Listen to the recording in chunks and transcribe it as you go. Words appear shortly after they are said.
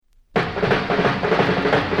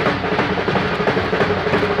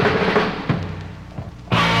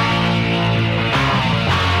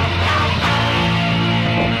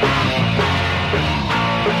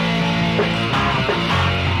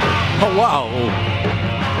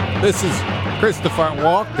This is Christopher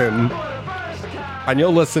Walken, and you're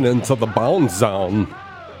listening to The Bone Zone.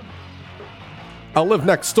 I live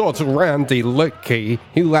next door to Randy Licky.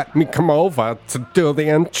 He let me come over to do the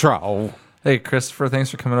intro. Hey, Christopher, thanks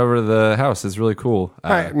for coming over to the house. It's really cool.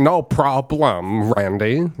 Hey, no problem,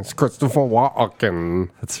 Randy. It's Christopher Walken.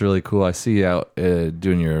 That's really cool. I see you out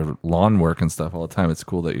doing your lawn work and stuff all the time. It's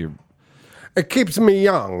cool that you're... It keeps me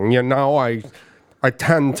young, you know. I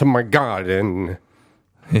tend to my garden.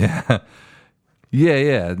 Yeah.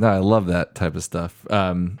 Yeah. No, I love that type of stuff.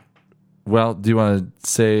 Well, do you want to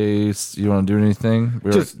say... You want to do anything?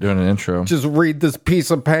 We're just doing an intro. Just read this piece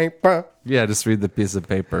of paper. Yeah, just read the piece of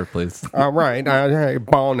paper, please. All right. Hey,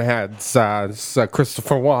 boneheads. It's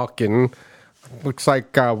Christopher Walken. Looks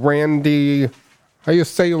like Randy... How you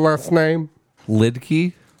say your last name?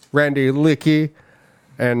 Lidkey? Randy Licky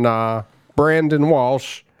and Brandon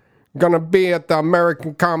Walsh gonna be at the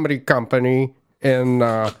American Comedy Company in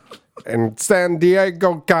San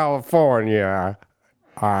Diego, California.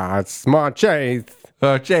 It's March 8th.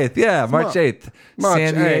 March 8th, yeah, March 8th. March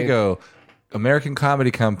San Diego, American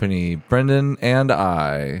Comedy Company, Brendan and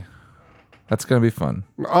I. That's going to be fun.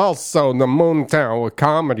 Also, the Moon Tower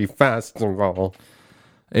Comedy Festival.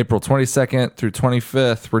 April 22nd through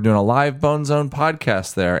 25th, we're doing a live Bone Zone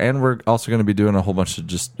podcast there, and we're also going to be doing a whole bunch of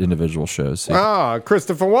just individual shows. So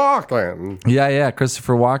Christopher Walken. Yeah,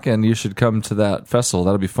 Christopher Walken. You should come to that festival.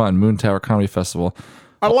 That'll be fun. Moon Tower Comedy Festival.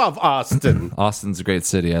 I love Austin. Austin's a great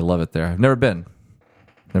city. I love it there. I've never been,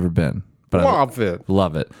 but Love it.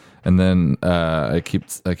 Love it. And then I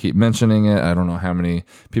keep mentioning it. I don't know how many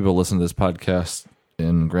people listen to this podcast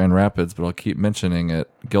in Grand Rapids, but I'll keep mentioning it.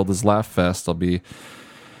 Gilda's Laugh Fest. I'll be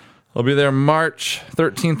there March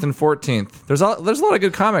 13th and 14th. There's a lot of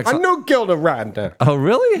good comics. I knew Gilda Radner. Oh,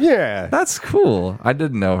 really? Yeah. That's cool. I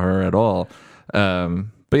didn't know her at all.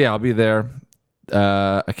 But yeah, I'll be there.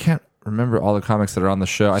 I can't remember all the comics that are on the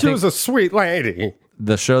show. She was a sweet lady.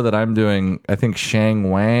 The show that I'm doing, I think Shang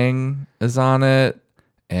Wang is on it.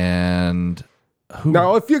 And who?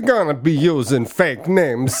 Now, if you're gonna be using fake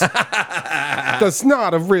names, that's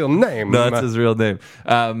not a real name. No, that's his real name.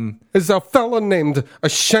 It's a fella named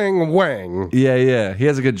Shang Wang. Yeah. He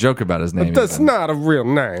has a good joke about his name. That's not a real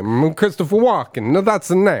name. Christopher Walken. No, that's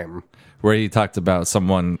a name. Where he talked about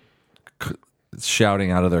someone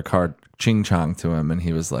shouting out of their car ching chong to him, and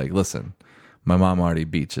he was like, "Listen, my mom already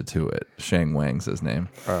beat you to it." Shang Wang's his name.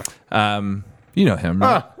 You know him,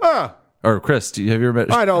 right? Or Chris, have you ever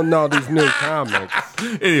met? I don't know these new comics.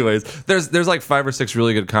 Anyways, there's like 5 or 6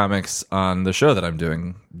 really good comics on the show that I'm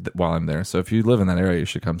doing while I'm there. So if you live in that area, you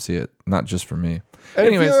should come see it. Not just for me. And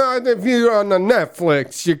anyways, if you're on the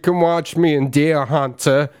Netflix, you can watch me in Deer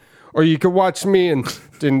Hunter, or you can watch me in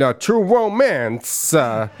True Romance.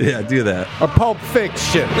 Yeah, do that. A Pulp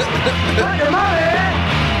Fiction.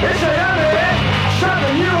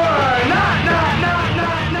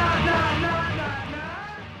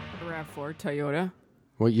 RAV4 Toyota.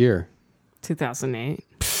 What year? 2008.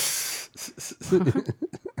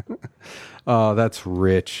 Oh, that's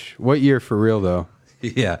rich. What year for real, though?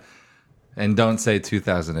 Yeah. And don't say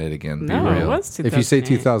 2008 again. No, Be real. it was 2008. If you say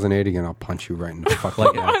 2008 again, I'll punch you right in the fucking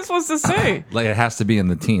What am I supposed to say? Like it has to be in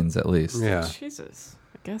the teens at least. Yeah. Jesus.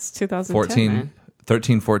 I guess 2010. 14,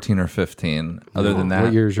 13, 14, or 15. Other than that,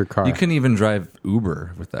 What year is your car? You couldn't even drive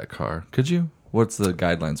Uber with that car. Could you? What's the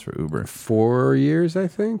guidelines for Uber? 4 years, I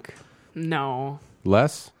think. No.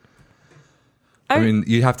 Less? I mean,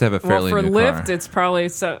 you have to have a fairly for new Lyft, car. it's probably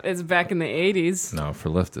it's back in the 80s. No, for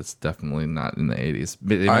Lyft, it's definitely not in the 80s.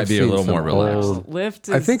 It might I've be a seen little some more relaxed. old- Lyft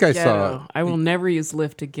is I think I ghetto. saw- I will never use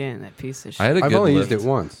Lyft again, that piece of shit. I had a I've good only Lyft. used it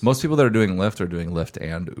once. Most people that are doing Lyft are doing Lyft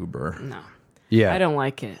and Uber. No. Yeah. I don't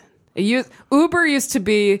like it. Uber used to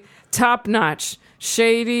be top notch,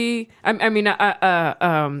 shady.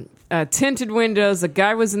 Tinted windows. A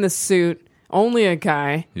guy was in the suit. Only a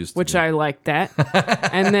guy, Used to which be. I like that.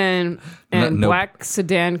 And then No- black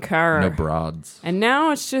sedan car. No broads. And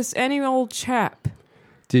now it's just any old chap.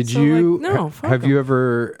 Did So, you like, no, fuck have 'em. you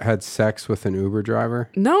ever had sex with an Uber driver?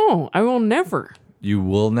 No, I will never. You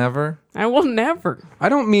will never? I will never. I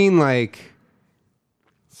don't mean like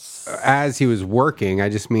as he was working. I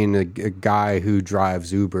just mean a guy who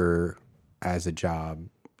drives Uber as a job.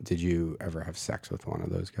 Did you ever have sex with one of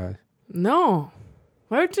those guys? No.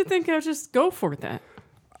 Why would you think I would just go for that?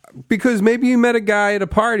 Because maybe you met a guy at a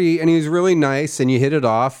party and he was really nice and you hit it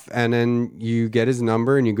off, and then you get his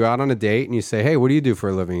number and you go out on a date and you say, "Hey, what do you do for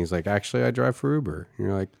a living?" He's like, "Actually, I drive for Uber." And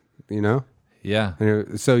you're like, you know? Yeah.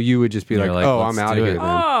 And so you would just be You're like, like, "Oh, let's I'm out do of it." here then."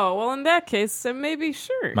 Oh, well, in that case, then maybe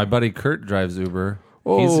sure. My buddy Kurt drives Uber.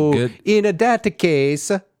 Oh, He's good. in a data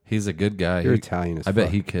case. He's a good guy. You're Italian as I bet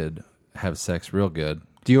fuck. he could have sex real good.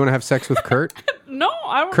 Do you want to have sex with Kurt? No,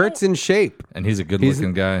 I don't. Kurt's in shape. And he's a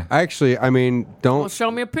good-looking guy. Actually, I mean, Well,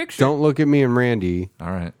 show me a picture. don't look at me and Randy.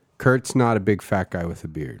 All right. Kurt's not a big fat guy with a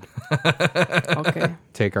beard. Okay.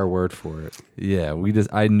 Take our word for it. Yeah,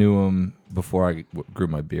 I knew him before I grew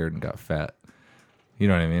my beard and got fat. You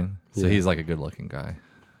know what I mean? So he's like a good-looking guy.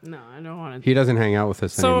 No, I don't want to. He doesn't hang out with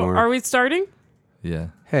us So, anymore. are we starting? Yeah.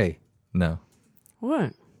 Hey, No.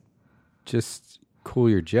 What? just cool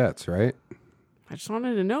your jets, right? I just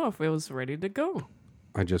wanted to know if it was ready to go.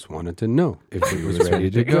 I just wanted to know if it was ready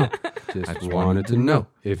to go. Just wanted to know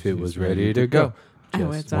if it was ready to go.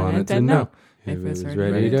 Just wanted to know if it was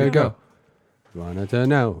ready to go. Wanted to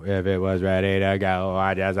know if it was ready to go.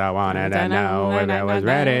 I just wanted to know if it was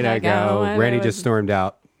ready to go. Randy just stormed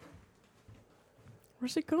out.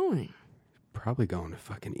 Where's it going? Probably going to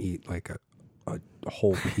fucking eat like a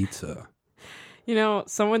whole pizza. You know,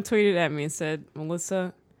 someone tweeted at me and said,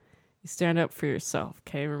 Melissa, you stand up for yourself,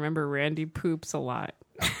 okay? Remember, Randy poops a lot.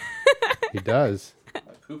 He does.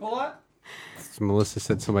 Poop a lot? Melissa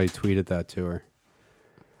said somebody tweeted that to her.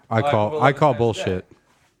 well, I call 11 times a bullshit.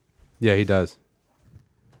 Yeah, he does.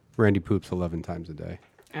 Randy poops 11 times a day.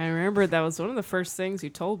 I remember that was one of the first things you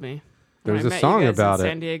told me. There when was I a met song you guys about in it.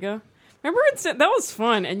 San Diego. Remember, that was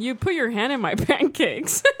fun, and you put your hand in my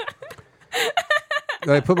pancakes. Did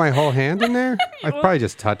I put my whole hand in there? I probably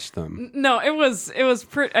just touched them. No, it was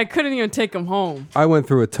I couldn't even take them home. I went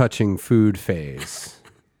through a touching food phase.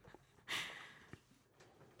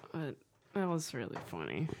 But that was really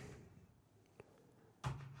funny.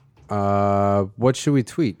 What should we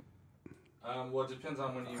tweet? Well, it depends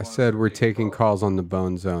on when you I said we're taking calls on the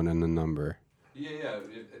Bone Zone and the number. Yeah,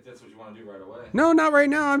 if that's what you want to do right away. No, not right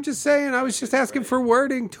now. I'm just saying. I was just asking for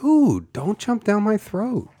wording. Dude, don't jump down my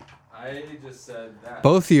throat. I just said that.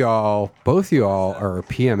 Both y'all are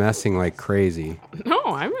PMSing like crazy. No,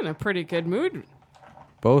 I'm in a pretty good mood.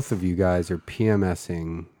 Both of you guys are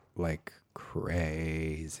PMSing like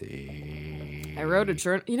crazy. I wrote a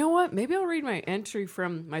journal. You know what? Maybe I'll read my entry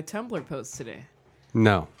from my Tumblr post today.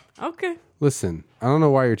 No. Okay. Listen, I don't know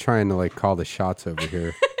why you're trying to like call the shots over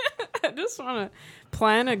here. I just want to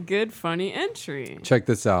plan a good, funny entry. Check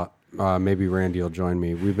this out. Maybe Randy will join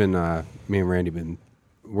me. We've been, me and Randy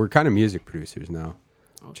we're kind of music producers now.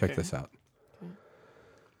 Okay. Check this out.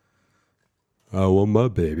 I want my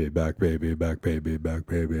baby back, baby back, baby back,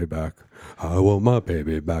 baby back. I want my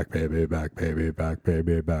baby back, baby back, baby back,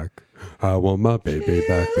 baby back. I want my baby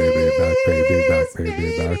back, baby back, baby back,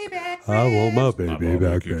 baby back. I want my baby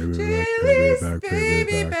back, baby back, baby back,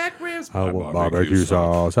 baby back. I want barbecue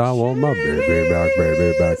sauce. I want my baby back,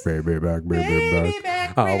 baby back, baby back, baby back.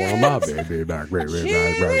 I want my baby back, baby back,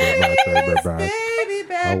 baby back, baby back.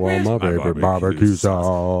 I want my baby barbecue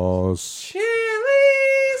sauce.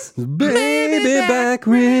 Baby back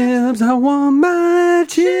ribs, I want my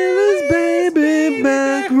chilies, baby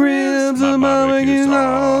back ribs, my barbecue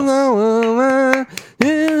sauce, I want my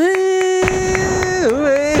baby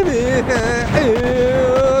back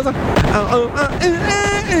ribs.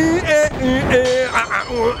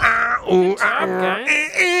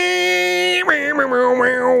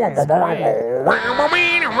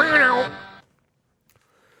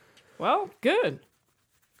 Well, good.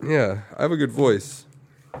 Yeah, I have a good voice.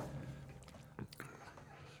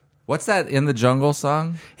 What's that In the Jungle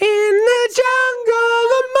song? In the jungle,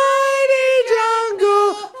 the mighty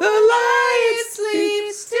jungle, the lion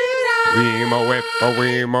sleeps tonight. Reema whip, a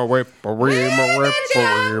reema whip, a reema whip, a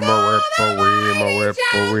reema whip, a reema whip,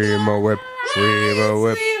 a reema whip, reema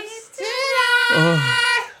whip.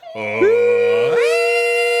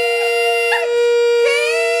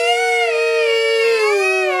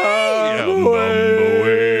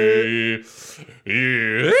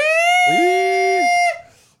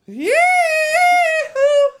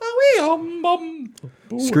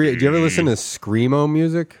 Do you ever listen to Screamo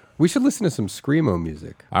music? We should listen to some Screamo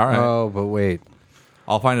music. All right. Oh, but wait.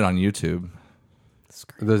 I'll find it on YouTube.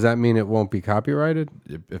 Does that mean it won't be copyrighted?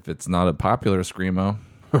 If it's not a popular screamo.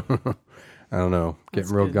 I don't know.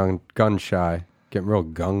 Getting real gun shy. Getting real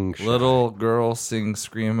gung shy. Little girl sing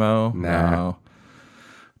screamo. Nah. No.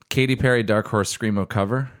 Katy Perry Dark Horse screamo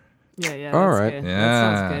cover. Yeah. All That's right. good. Yeah.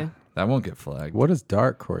 That sounds good. That won't get flagged. What is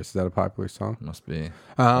Dark Horse? Is that a popular song? Must be.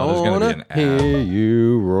 I there's gonna be wanna an ad. hear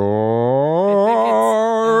you roar.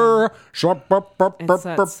 It's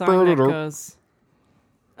that song that goes,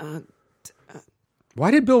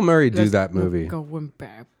 Why did Bill Murray do that movie? going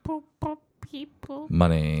back, people.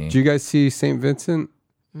 Money. Did you guys see St. Vincent?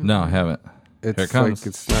 No, I haven't. It's Here it comes. like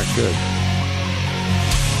it's not good.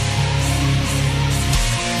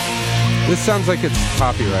 This sounds like it's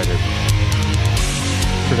copyrighted.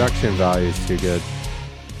 Production value is too good.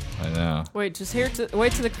 I know. Wait, just wait to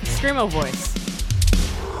the screamo voice.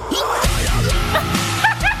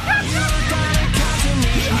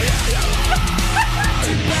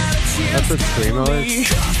 That's what screamo is?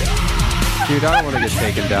 Dude, I don't want to get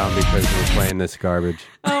taken down because we're playing this garbage.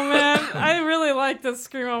 Oh man, I really like the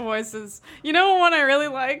screamo voices. You know what I really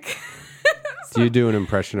like? Do you do an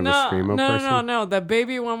impression of a screamo person? No. The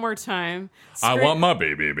baby one more time. I want my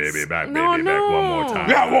baby back, No, baby back one more no. time.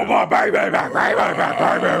 I want my baby back, baby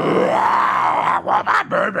back, baby. I want my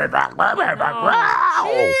baby back, baby back.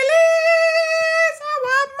 Chili's, I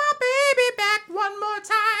want my baby back one more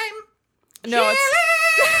time. No, it's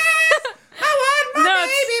I want my No, it's-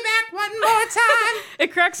 baby back one more time.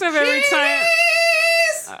 it cracks me up every time.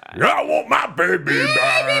 I want my baby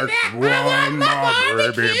back. I want my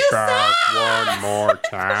barbecue sauce. One more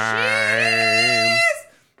time.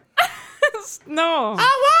 No. I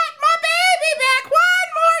want my baby back one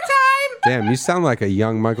more time. Damn, you sound like a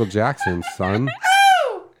young Michael Jackson, son.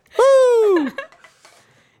 Ooh. Woo!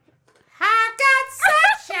 I've got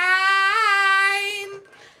sunshine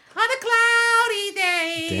on a cloudy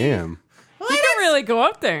day. Damn. You can really go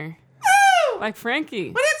up there. Ooh. Like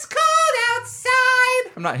Frankie. When it's cold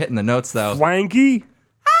outside, I'm not hitting the notes though. Wanky?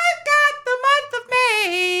 I've got the month of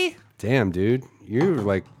May. Damn, dude. You're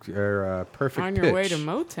like perfect On pitch. your way to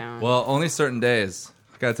Motown. Well, only certain days.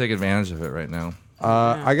 Gotta take advantage of it right now.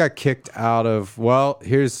 I got kicked out of. Well,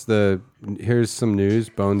 here's some news.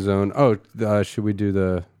 Bone Zone. Oh, should we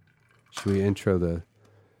intro the?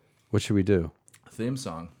 What should we do? Theme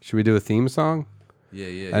song. Should we do a theme song?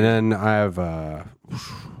 Yeah. And then I have. I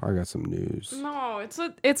got some news. No,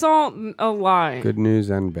 it's all a lie. Good news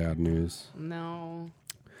and bad news. No.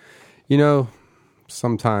 You know,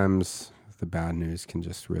 sometimes the bad news can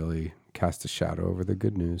just really cast a shadow over the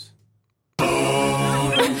good news.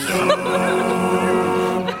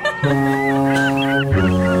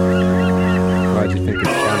 Glad you think it's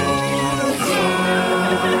funny.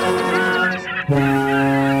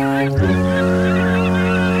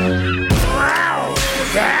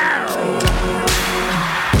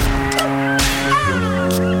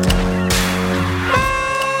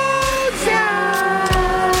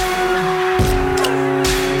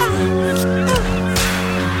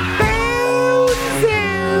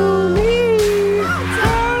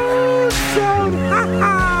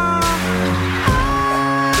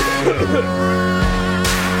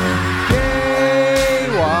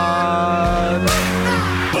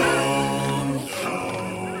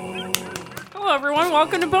 Hello, everyone.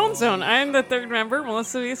 Welcome to Bone Zone. I'm the third member,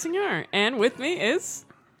 Melissa Villasenor, and with me is.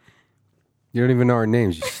 You don't even know our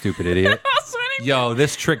names, you stupid idiot. Yo,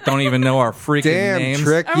 this trick don't even know our freaking Damn, names.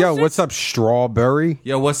 Trick. I was Yo, just- what's up, Strawberry?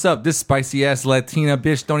 Yo, what's up? This spicy ass Latina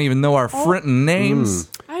bitch don't even know our freaking names.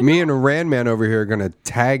 Me and a Randman over here are going to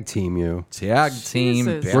tag team you. Tag team.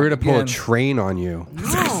 Jesus. back We're going to pull a again. train on you.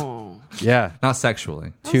 No. Yeah. Not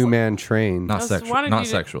sexually. Two-man train. Not I sexually. wanted Not you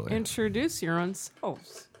to sexually. Introduce your own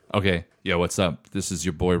selves. Okay, yo, what's up? This is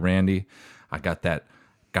your boy Randy. I got that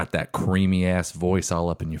creamy ass voice all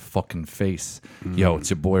up in your fucking face. Yo, it's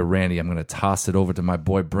your boy Randy. I'm gonna toss it over to my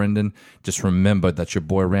boy Brendan. Just remember that your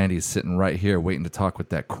boy Randy is sitting right here waiting to talk with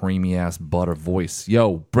that creamy ass butter voice.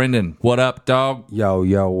 Yo, Brendan, what up, dog?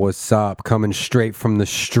 Yo, what's up? Coming straight from the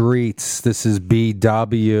streets. This is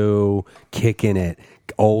BW, kicking it.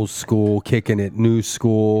 Old school, kicking it. New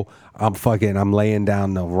school. I'm laying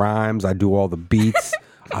down the rhymes. I do all the beats.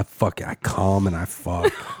 I come and I fuck.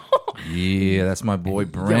 Yeah, that's my boy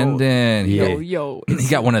Brendan. Yo. He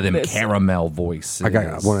got one of them Listen. caramel voices. I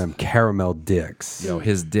got one of them caramel dicks. Yo,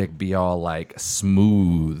 his dick be all like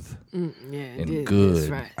smooth and good. That's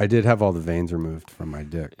right. I did have all the veins removed from my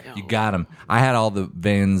dick. You got him. I had all the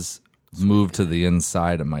veins moved to the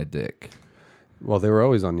inside of my dick. Well, they were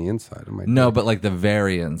always on the inside of my dick. No, but like the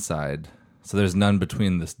very inside. So there's none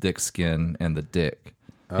between this dick skin and the dick.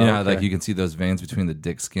 You know, how, okay. like you can see those veins between the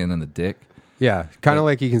dick skin and the dick. Yeah, kind of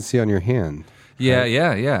like you can see on your hand.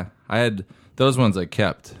 Yeah. I had those ones I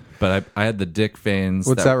kept, but I had the dick veins.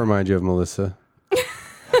 What's that remind you of, Melissa? Why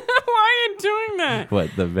are you doing that?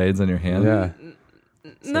 What, the veins on your hand? Yeah.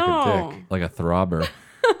 No. dick. Like a throbber.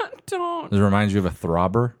 Don't. Does it remind you of a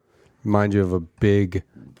throbber? Remind you of a big,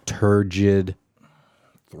 turgid,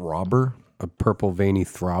 Throbber? a purple veiny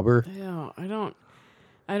throbber. Ew,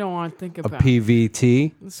 I don't want to think A about it.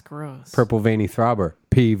 PVT, It's gross. purple veiny throbber.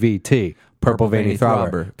 PVT. Purple veiny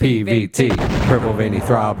throbber, PVT. Purple veiny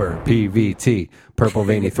throbber, PVT. Purple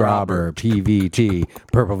veiny throbber, PVT.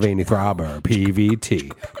 Purple veiny throbber,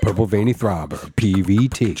 PVT. Purple veiny throbber,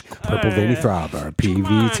 PVT. Purple veiny throbber,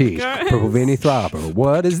 PVT. Purple veiny throbber.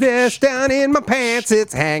 What is this down in my pants?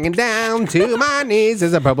 It's hanging down to my knees.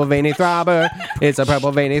 It's a purple veiny throbber. It's a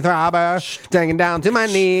purple veiny throbber. Hanging down to my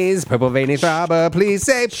knees. Purple veiny throbber. Please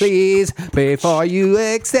say please before you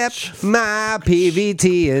accept my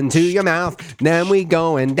PVT into your mouth. Then we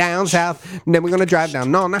going down south. Then we're gonna drive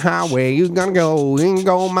down on the highway. You gonna go and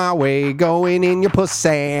go my way. Going in your pussy.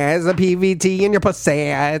 It's a PVT in your pussy.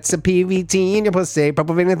 It's a PVT in your pussy.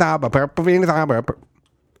 Purple veiny throbber. Purple veiny throbber.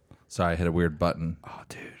 Sorry, I hit a weird button. Oh,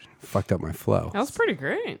 dude, fucked up my flow. That was pretty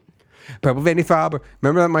great. Purple veiny throbber.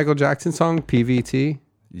 Remember that Michael Jackson song, PVT?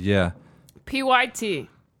 Yeah. PYT.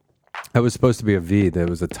 That was supposed to be a V. There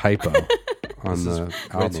was a typo on the Way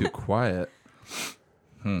album. too quiet.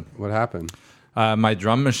 What happened? My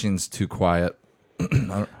drum machine's too quiet.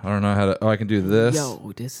 I don't know how to. Oh, I can do this.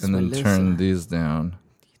 Yo, this is and then Melissa. turn these down.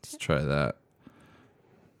 Let's try that.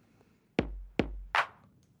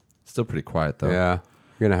 Still pretty quiet though. Yeah,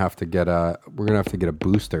 we're gonna have to get a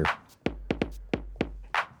booster.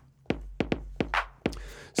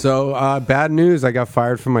 So bad news. I got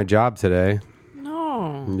fired from my job today.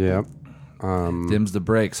 No. Yep. Dims the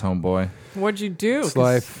brakes, homeboy. What'd you do? It's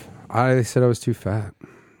life. I said I was too fat.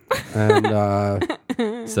 And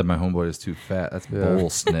Said my homeboy is too fat. That's bull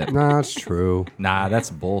snip. nah, it's true. Nah, that's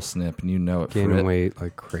bull snip, and you know it. Gaining Frit. weight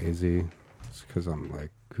like crazy. It's because I'm like,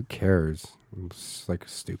 who cares? I'm just like a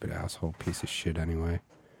stupid asshole piece of shit anyway.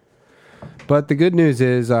 But the good news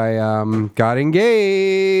is I got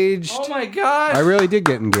engaged. Oh my god! I really did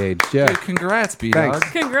get engaged. Yeah. Dude, congrats, B Thanks.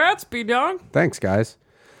 dog. Congrats, B-Dog. Thanks, guys.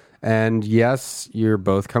 And yes, you're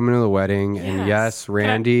both coming to the wedding. And Yes. yes,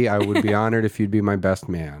 Randy, I would be honored if you'd be my best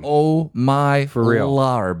man. Oh my For real.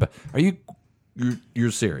 larb. Are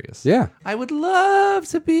you're serious? Yeah. I would love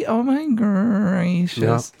to be. Oh my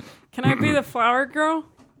gracious. Can I be the flower girl?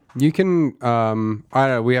 You can I don't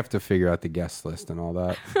know, we have to figure out the guest list and all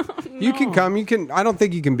that. You can come, I don't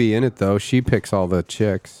think you can be in it though. She picks all the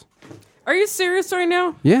chicks. Are you serious right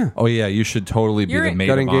now? Yeah. Oh yeah, you should totally be You're- the maid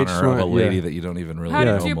Got of engaged honor of a to- lady yeah. that you don't even really How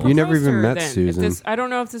know. did you more. propose You never even to her met then? If Susan. this- I don't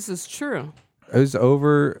know if this is true. It was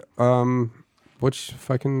over which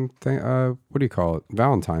fucking thing what do you call it?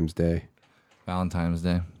 Valentine's Day. Valentine's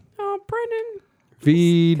Day. Oh, Brendan.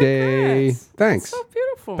 V-Day. Congrats. Thanks. So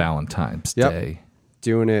beautiful. Valentine's Yep. Day.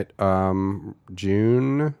 Doing it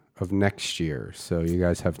June of next year. So you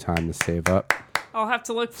guys have time to save up. I'll have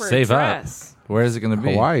to look for Save a up. dress. Where is it going to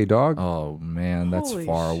be? Hawaii, dog. Oh man, that's Holy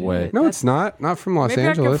far shit. away. No, it's not. Not from Los Maybe I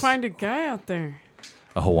Angeles. could find a guy out there.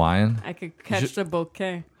 A Hawaiian? I could catch the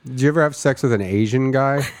bouquet. Did you ever have sex with an Asian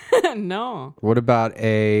guy? No. What about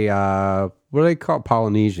a what do they call it?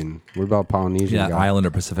 Polynesian? What about Polynesian Yeah, guy? Islander,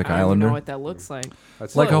 Pacific I don't Islander. know what that looks like.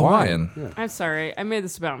 That's Like Hawaiian. Yeah. I'm sorry. I made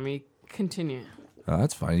this about me. Continue. Oh,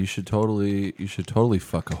 that's fine. You should totally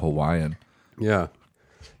fuck a Hawaiian. Yeah.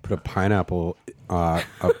 Put a pineapple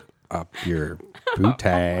up your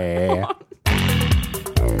booty.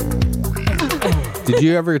 Did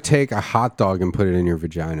you ever take a hot dog and put it in your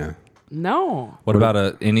vagina? No. What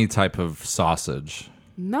about any type of sausage?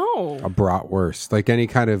 No. A bratwurst, like any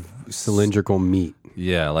kind of cylindrical meat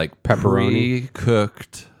Yeah, like Pepperoni?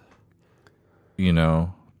 pre-cooked. You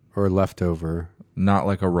know, or leftover, not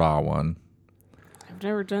like a raw one, I've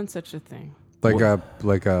never done such a thing.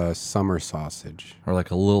 like a summer sausage, or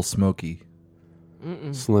like a little smoky.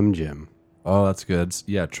 Slim Jim. Oh, that's good.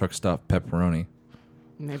 Yeah, truck stop pepperoni.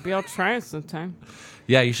 Maybe I'll try it sometime.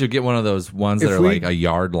 Yeah, you should get one of those ones that If are we- like a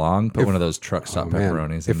yard long. Put one of those truck stop Oh, man.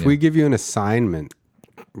 pepperonis. If in we you. give you an assignment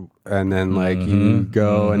and then like you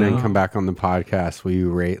go and then come back on the podcast, will you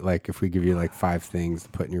rate like if we give you like 5 things to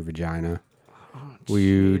put in your vagina? Will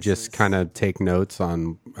you just kind of take notes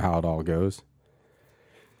on how it all goes?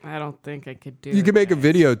 I don't think I could do You it. can make a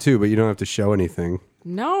video too, but you don't have to show anything.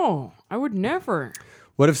 No, I would never.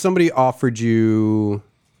 What if somebody offered you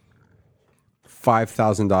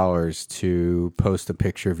 $5,000 to post a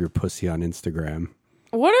picture of your pussy on Instagram?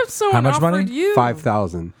 What if someone much offered money? you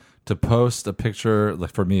 $5,000. to post a picture,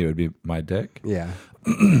 like for me, it would be my dick Yeah.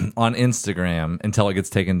 on Instagram until it gets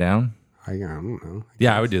taken down. I don't know.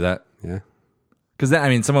 Yeah, I would do that. Yeah. Because then, I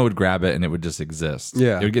mean, someone would grab it and it would just exist.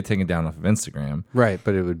 Yeah. It would get taken down off of Instagram. Right,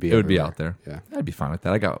 but it would be It would be everywhere. out there. Yeah. I'd be fine with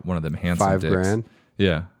that. I got one of them handsome dicks. $5,000.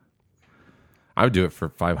 Yeah. I would do it for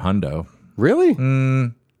 $500. Really?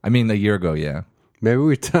 I mean, a year ago, yeah. Maybe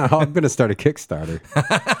I'm going to start a Kickstarter.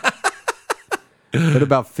 What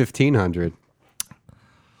about $1,500?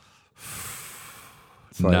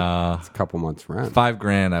 like Nah. it's a couple months rent.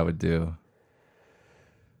 $5,000 I would do.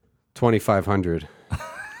 2,500.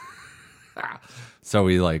 So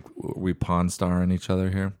we pawn starring each other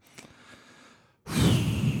here.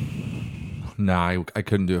 Nah, I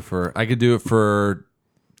couldn't do it for. I could do it for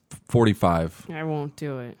 45. I won't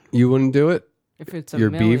do it. You wouldn't do it? If it's a Your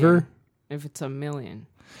million. beaver? If it's $1 million.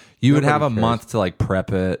 You would Nobody have a cares. month to like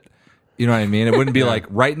prep it. You know what I mean? It wouldn't be like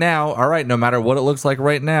right now. All right, no matter what it looks like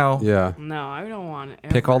right now. Yeah. No, I don't want it.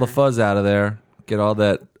 Pick all the ever. fuzz out of there. Get all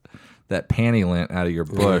that panty lint out of your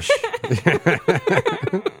bush.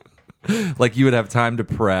 Like you would have time to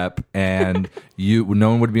prep, and no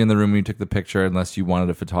one would be in the room when you took the picture unless you wanted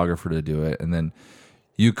a photographer to do it, and then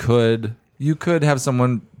you could have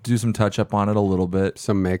someone do some touch up on it a little bit.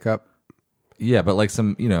 Some makeup. Yeah, but like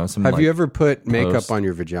some. Have you ever put makeup post. on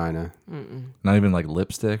your vagina? Not even like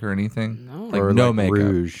lipstick or anything. No. Like Or no like makeup.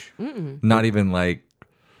 rouge? Not even like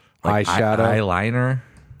Eyeshadow? eyeliner.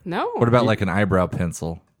 No. What about like an eyebrow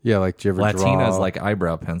pencil? Yeah, like do you ever Latinas draw? like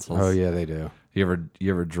eyebrow pencils. Oh yeah, they do. You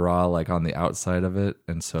ever draw like on the outside of it,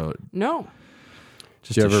 and so No.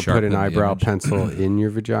 just Do you to ever put sharpen an the eyebrow image. pencil in your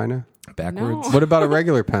vagina? backwards, No. What about a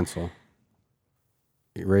regular pencil?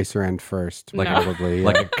 Eraser end first, No. probably. Yeah.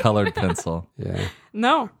 like a colored pencil? yeah.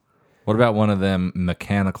 No. What about one of them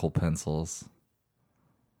mechanical pencils?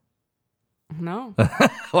 No.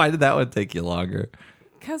 Why did that one take you longer?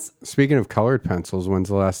 Because Speaking of colored pencils, when's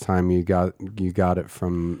the last time you got it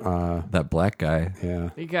from? That black guy, Yeah.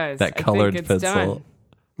 you guys, that I colored think it's pencil. done.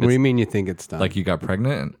 What do you mean you think it's done? Like you got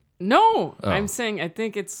pregnant? No, Oh. I'm saying I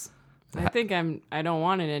think I don't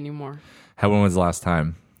want it anymore. When was the last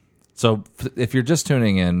time? So if you're just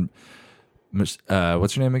tuning in, what's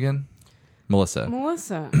your name again? Melissa.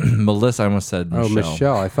 Melissa. Melissa, I almost said oh, Michelle.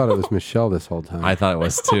 Michelle. I thought it was Michelle this whole time. I thought it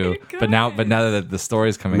was too, my but now God. that the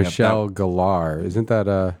story's coming Michelle up, Galar. Isn't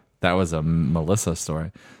that that was a Melissa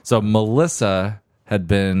story. So Melissa had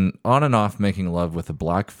been on and off making love with a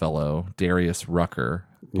black fellow, Darius Rucker,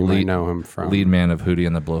 you might know him from? lead man of Hootie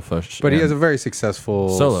and the Blowfish. But he and has a very successful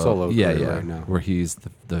solo yeah, career yeah, right now. where he's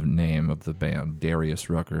the name of the band, Darius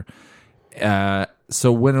Rucker.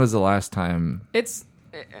 So when was the last time? It's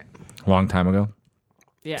Long time ago.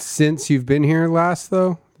 yeah. Since you've been here last,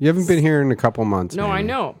 though? You haven't been here in a couple months. No, maybe. I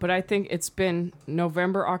know, but I think it's been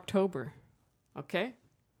November, October. Okay?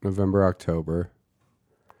 November, October.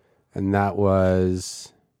 And that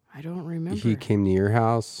was... I don't remember. He came to your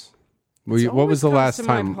house? It's What was the always last comes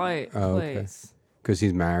to my time? pla- okay. place. Because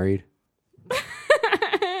he's married?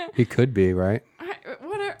 He could be, right?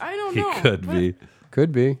 I don't know. Could But be.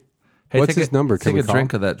 Could be. Hey, What's take his number? Can Take we a call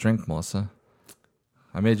drink him? of that drink, Melissa.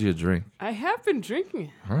 I made you a drink. I have been drinking it.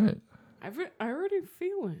 All right. I already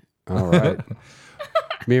feel it. All right.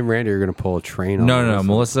 Me and Randy are going to pull a train on No. this.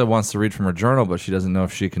 Melissa wants to read from her journal, but she doesn't know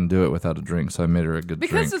if she can do it without a drink. So I made her a good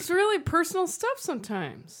Because drink. it's really personal stuff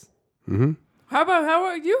sometimes. Mm-hmm. How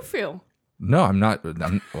about you feel? No, I'm not.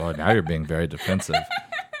 Well, now you're being very defensive.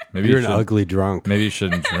 Maybe You're you an should, ugly drunk. Maybe you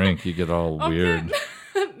shouldn't drink. You get all weird.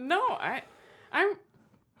 No, I'm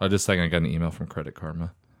I just think I got an email from Credit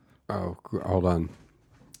Karma. Oh, hold on.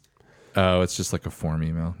 Oh, it's just like a form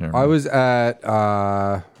email. Never I mind. was at...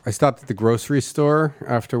 I stopped at the grocery store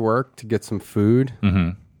after work to get some food.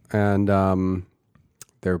 Mm-hmm. And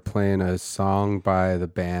they're playing a song by the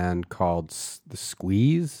band called The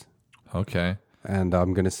Squeeze. Okay. And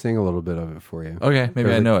I'm going to sing a little bit of it for you. Okay,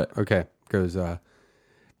 maybe I know it. Okay. Goes,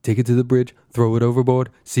 take it to the bridge, throw it overboard,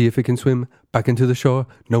 see if it can swim, back into the shore.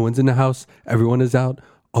 No one's in the house, everyone is out,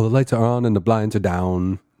 all the lights are on and the blinds are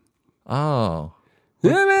down. Oh.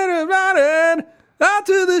 Give it a running out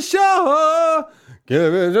to the shore.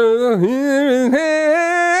 Give it to the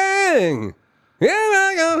hang. Give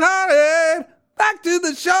it a running back to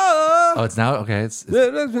the shore. Oh, it's now okay. It's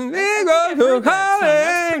heard that song.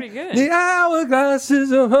 That's pretty good. The hourglass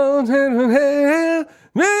is a haunted hand.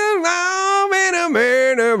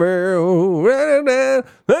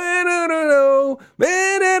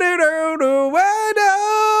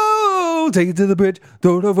 Take it to the bridge,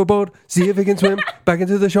 throw it overboard, see if it can swim, back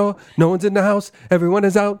into the shore. No one's in the house, everyone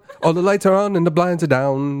is out, all the lights are on and the blinds are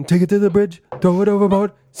down. Take it to the bridge, throw it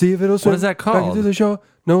overboard, see if it'll swim. is that Back called? into the shore,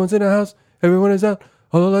 no one's in the house, everyone is out,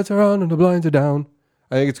 all the lights are on and the blinds are down.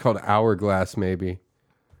 I think it's called Hourglass, maybe.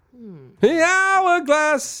 The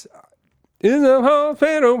hourglass is a whole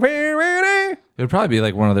fatal period. it would probably be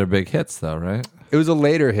like one of their big hits, though, right? It was a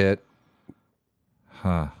later hit.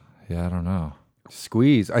 Huh. Yeah, I don't know.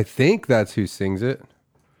 Squeeze. I think that's who sings it.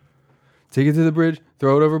 Take it to the bridge,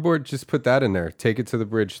 throw it overboard. Just put that in there. Take it to the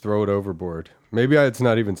bridge, throw it overboard. Maybe it's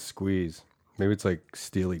not even Squeeze. Maybe it's like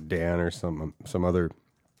Steely Dan or some other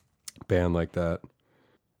band like that.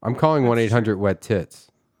 I'm calling 1-800-WET-TITS.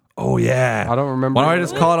 Oh yeah. I don't remember. Why don't I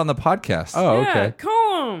just call it on the podcast? Oh, Yeah, okay.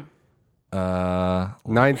 call him.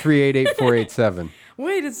 9388487.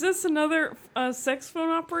 Wait, is this another sex phone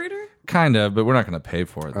operator? Kind of, but we're not going to pay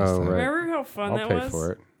for it this Oh, time. right. Remember how fun I'll that pay was?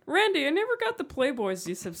 for it. Randy, I never got the Playboys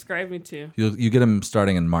you subscribed me to. You get them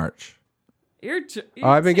starting in March.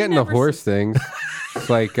 I've been getting the horse things. It's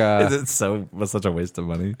like, It's such a waste of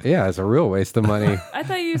money. yeah, it's a real waste of money. I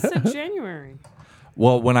thought you said January.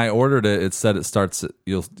 Well, when I ordered it, it said it starts.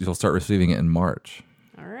 You'll start receiving it in March.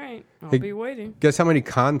 All right, I'll Hey, be waiting. Guess how many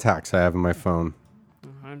contacts I have in my phone?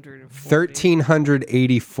 140.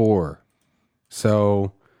 1,384.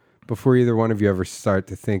 So before either one of you ever start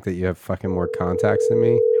to think that you have fucking more contacts than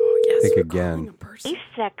me, Oh, yes, think we're again. calling a person. Hey,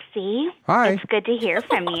 sexy. Hi. It's good to hear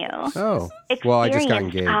from you. Oh, well, I just got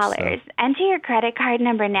Experienced engaged. callers, enter your credit card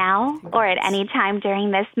number now or at any time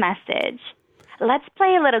during this message. Let's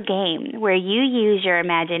play a little game where you use your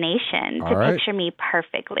imagination to All right. picture me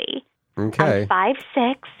perfectly. Okay. I'm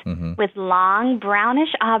 5'6", with long brownish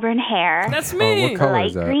auburn hair, That's Oh, me. what color light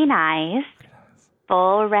is that? green eyes,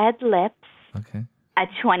 full red lips, Okay. a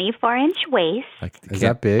 24-inch waist, Is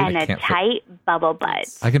that big? and a can't fit- tight bubble butt.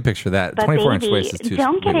 I can picture that. But 24-inch baby, waist is too.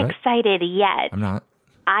 don't get wait, what? excited yet. I'm not.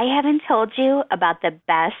 I haven't told you about the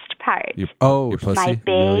best part. Oh, Your My pussy. big,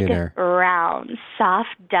 millionaire. round, soft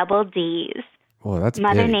double Ds. Oh, that's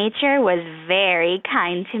Mother big. Nature was very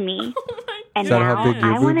kind to me. And Is that now how big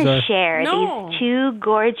your I want boobs to are? share No. these two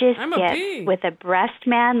gorgeous I'm a gifts bee. with a breast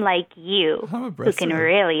man like you I'm a who breast can man.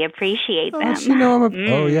 really appreciate Oh, them. she know I'm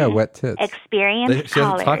a. Oh yeah, wet tits. Experienced She hasn't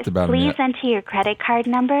callers, talked about 'em please yet. enter your credit card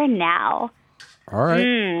number now. All right.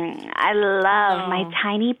 I love my No.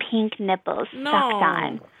 tiny pink nipples No. sucked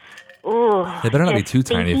on. Ooh, They better not be just too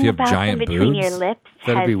tiny. If you have thinking about giant them between boobs, your lips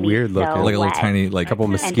that'd has be me weird so looking. like a little wet. tiny, like Couple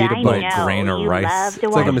And mosquito I bites. know grain of you rice. love to It's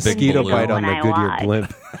It's like a watch mosquito me bite on when the I Goodyear watch.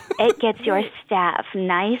 blimp. It gets your staff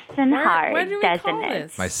nice and hard, Why do we doesn't call it?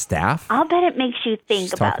 this? my staff. I'll bet it makes you think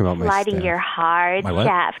She's about talking about my sliding staff. your hard My what?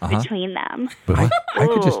 shaft Uh-huh. between them. But what? I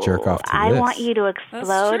could just jerk off to I this. want you to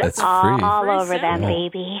explode true. That's all free. Free over them, sample.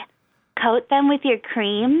 baby. Coat them with your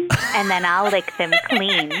cream, and then I'll lick them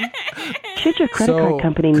clean. Should your credit So, card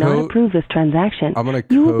company not coat- approve this transaction, I'm gonna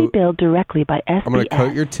you will be coat- billed directly by SBS. I'm gonna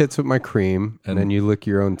coat your tits with my cream, and then you lick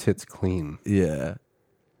your own tits clean. Yeah.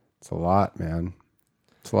 It's a lot, man.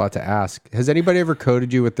 It's a lot to ask. Has anybody ever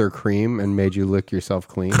coated you with their cream and made you lick yourself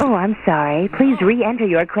clean? Oh, I'm sorry. Please re-enter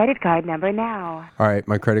your credit card number now. All right,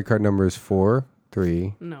 my credit card number is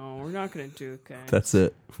 43. No, we're not going to do it, guys. That's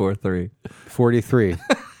it. 4-3. 43.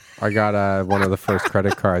 I got one of the first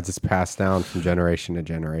credit cards. It's passed down from generation to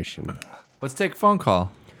generation. Let's take a phone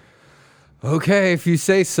call. Okay, if you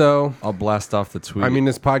say so. I'll blast off the tweet. I mean,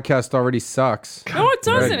 this podcast already sucks. No, it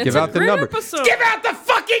doesn't. Right, It's give a out the great number. episode. Give out the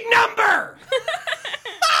fucking number!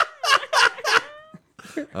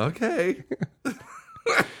 okay.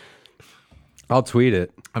 I'll tweet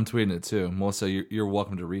it. I'm tweeting it too. Melissa, you're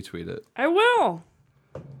welcome to retweet it. I will.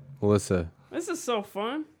 Melissa, This is so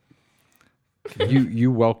fun.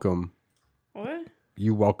 you welcome. What?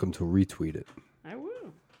 You welcome to retweet it. I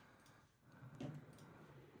will.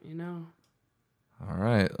 You know. All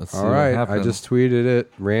right. Let's see All what right, I happens. just tweeted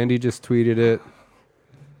it. Randy just tweeted it.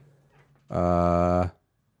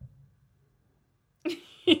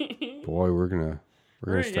 Boy, we're gonna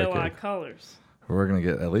We're going to get a start lot getting. of colors. We're going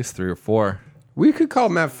to get at least 3 or 4. We could call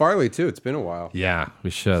Matt Farley too. It's been a while. Yeah, we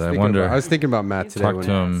should. I Thinking wonder. about- I was thinking about Matt today. Talked when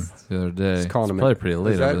to him the other day. Just calling It's him. probably pretty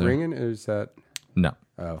late Is that over there. ringing? Or is that? No.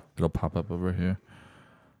 Oh, It'll pop up over here.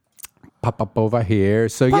 pop up over here.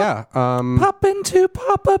 So yeah, Pop into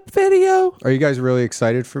pop-up video. are you guys really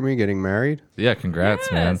excited for me getting married? Yeah, congrats,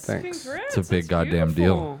 man. Yes, Thanks. congrats. It's a big That's goddamn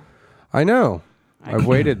beautiful. I know. I've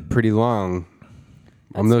waited pretty long.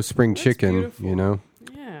 I'm no spring that's chicken, beautiful. you know.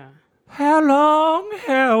 Yeah. How long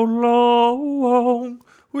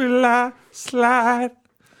will I slide?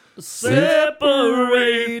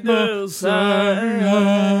 Separate the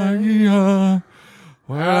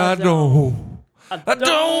Well, I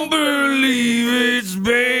don't believe it's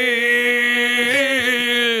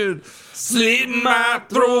bad. Slit my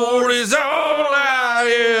throat is all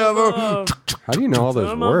I ever. How do you know all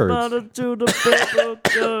those words?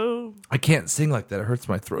 I can't sing like that. It hurts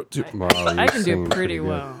my throat too. Wow, I you're can do singing pretty good.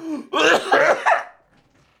 well.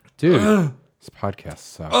 Dude. This podcast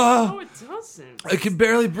sucks. No, it doesn't. I can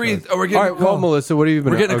barely breathe. Oh, we're All getting right, a call. well, Melissa, what have you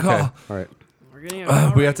been? We're getting a okay. call. All right, We're getting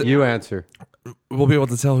a We have to. you answer. We'll be able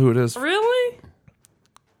to tell who it is. Really?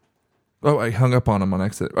 Oh, I hung up on him on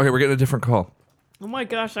exit. Okay, we're getting a different call. Oh my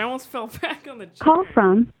gosh, I almost fell back on the chair. Call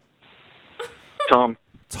from Tom.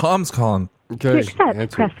 Tom's calling. to Okay, accept,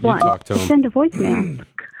 answer. press You 1. talk to To him. send a voicemail.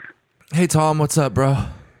 Hey, Tom, what's up, bro?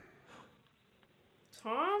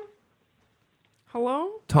 Tom?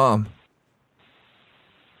 Hello? Tom.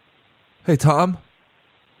 Hey, Tom.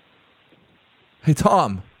 Hey,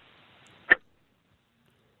 Tom.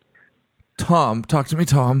 Tom, talk to me,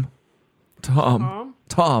 Tom.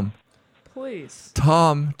 Tom. Please.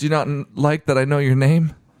 Tom, do you not like that I know your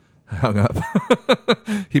name? I hung up.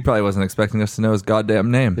 He probably wasn't expecting us to know his goddamn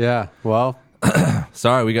name. Yeah, well,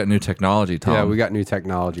 Sorry, we got new technology, Tom. yeah, we got new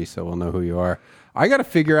technology, so we'll know who you are. I got to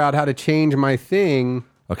figure out how to change my thing.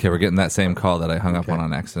 Okay, we're getting that same call that I hung up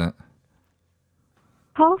on accident.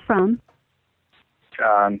 Call from.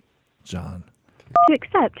 John. To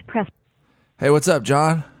accept, press. Hey, what's up,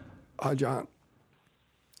 John? Hi, John.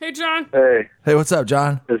 Hey, John. Hey, Hey, what's up,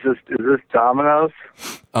 John? is this Domino's?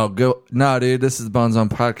 Oh, go. No, dude, this is the Bones on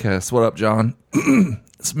Podcast. What up, John?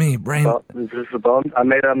 It's me, Brain. Oh, is this the Bone? I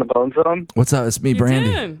made it on the Bone Zone. What's up? It's me, You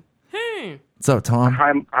Brandy. did. Hey. What's up, Tom?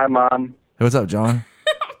 Hi, Mom. Hey, what's up, John?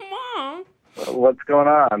 Mom. What's going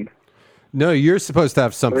on? No, you're supposed to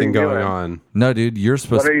have something What are you going doing? on. No, dude, you're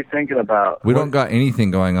supposed What are you thinking about? We don't got anything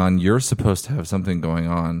going on. You're supposed to have something going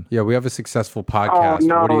on. Yeah, we have a successful podcast.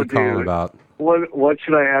 no, What are you calling dude. about? What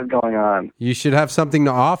should I have going on? You should have something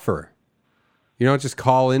to offer. You don't just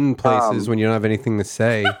call in places when you don't have anything to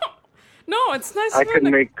say. No, it's nice. I to know could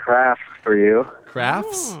that- make crafts for you.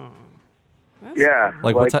 Crafts? Yeah,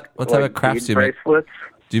 Like what type of crafts bead do you make? bracelets?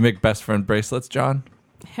 Do you make best friend bracelets, John?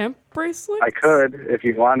 hemp bracelets. I could if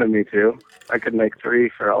you wanted me to. I could make 3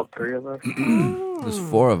 for all 3 of us. There's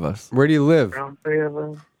 4 of us. Where do you live? All 3 of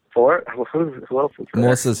us. 4? Who else is there?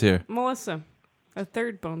 Melissa's here. Melissa, a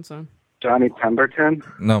third bone zone. Johnny Pemberton?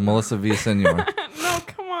 No, Melissa Villasenor. No,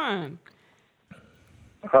 come on.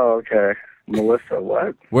 Oh, okay. Melissa,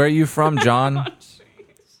 what? Where are you from, John?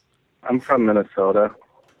 I'm from Minnesota.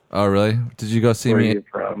 Oh, really? Did you go see Where are me? you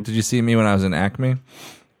from? Did you see me when I was in Acme?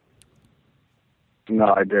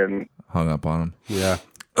 No, I didn't. Hung up on him. Yeah.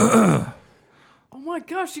 Oh my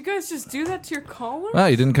gosh, you guys just do that to your callers? Oh,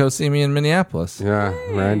 you didn't go see me in Minneapolis. Yeah.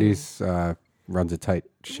 Randy's runs a tight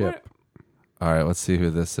ship. All right, let's see who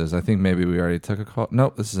this is. I think maybe we already took a call.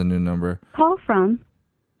 Nope, this is a new number. Call from.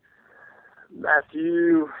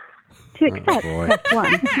 Matthew. To accept, boy. press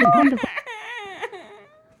 1.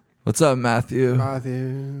 What's up, Matthew?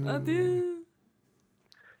 Adieu.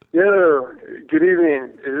 Yo, good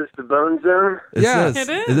evening. Is this the Bone Zone? Yes. It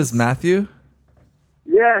is. Is this Matthew?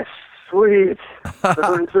 Yes, sweet.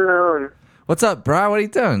 Bone Zone. What's up, bro? What are you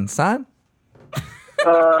doing, son?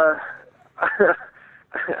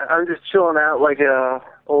 I'm just chilling out like a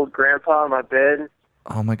old grandpa on my bed.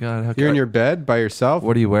 Oh my God! How You're in could- your bed by yourself?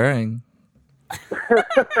 What are you wearing?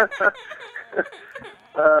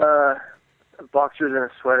 Boxers and a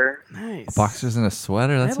sweater. Nice. Boxers and a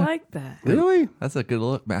sweater. I That's like that. Really? that's a good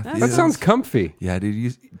look, Matthew. That sounds comfy. Yeah,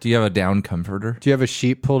 dude. Do you have a down comforter? Do you have a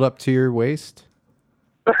sheet pulled up to your waist?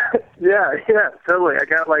 Yeah, totally. I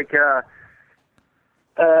got like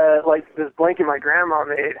this blanket my grandma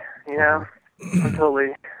made. You know, I'm totally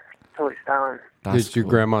styling. That's Is your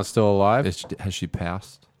cool. grandma still alive? Has she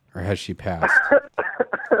passed? Or has she passed?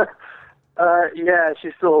 Yeah,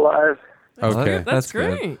 she's still alive. Okay. That's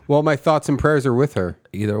good. great. Well, my thoughts and prayers are with her.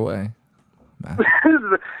 Either way.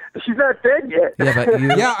 She's not dead yet. Yeah, but you.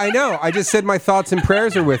 Yeah, I know. I just said my thoughts and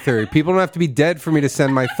prayers are with her. People don't have to be dead for me to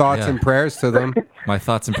send my thoughts Yeah. and prayers to them. My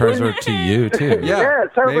thoughts and prayers are to you too. Yeah,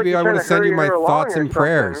 it sounds like maybe you're I want to trying to send you hurry my her along thoughts or and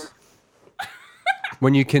prayers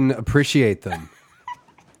when you can appreciate them.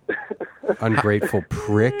 Ungrateful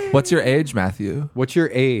prick. What's your age, Matthew? What's your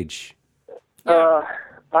age? I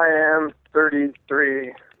am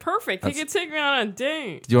 33. Perfect. He could take me on a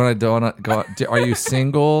date. Do you want to go? Are you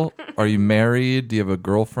single? Are you married? Do you have a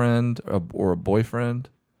girlfriend or a boyfriend?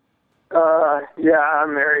 Yeah,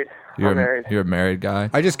 I'm married. I'm married. You're a married guy.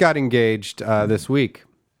 I just got engaged this week.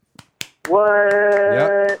 What?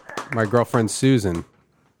 Yep. My girlfriend Susan.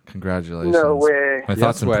 Congratulations. No way. My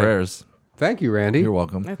thoughts Yes and way. prayers. Thank you, Randy. You're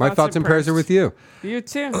welcome. My thoughts and prayers are with you. You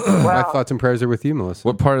too. My thoughts and prayers are with you, Melissa.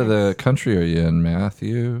 What part of the country are you in,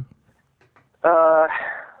 Matthew?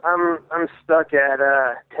 I'm stuck at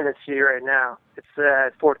Tennessee right now. It's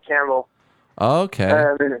at Fort Campbell. Okay.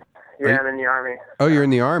 I'm in the Army. Oh, you're in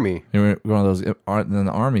the Army. You're one of those in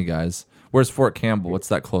the Army guys. Where's Fort Campbell? What's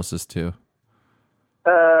that closest to?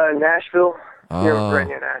 Nashville. Oh. Right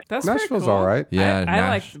near Nashville. That's pretty Nashville's cool. all right. Yeah, I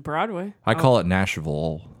like Broadway. I call it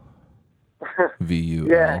Nashville. VU.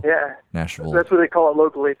 Yeah. Nashville. That's what they call it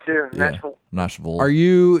locally too. Yeah. Nashville. Nashville. Are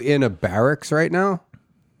you in a barracks right now?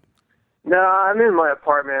 No, I'm in my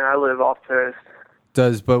apartment. I live off coast.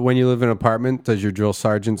 But when you live in an apartment, does your drill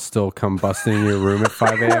sergeant still come busting in your room at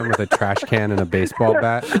 5 a.m. with a trash can and a baseball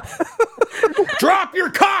bat? Drop your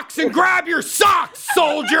cocks and grab your socks,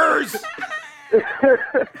 soldiers!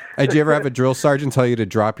 Hey, did you ever have a drill sergeant tell you to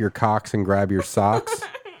drop your cocks and grab your socks?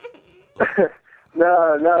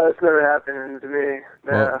 No, it's never happened to me.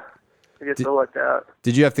 No, Well, I get so lucked out.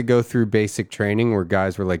 Did you have to go through basic training where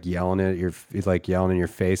guys were like yelling in your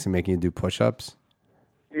face and making you do push-ups?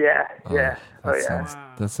 Yeah.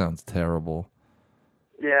 That sounds terrible.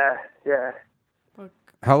 Yeah.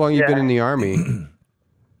 How long you been in the Army?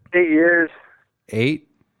 8 years. 8?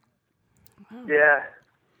 Yeah.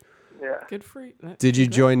 Good for you. Did you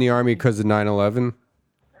join the Army because of 9/11?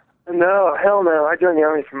 No, hell no. I joined the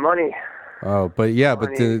Army for money. Oh, but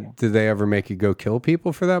did they ever make you go kill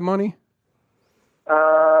people for that money?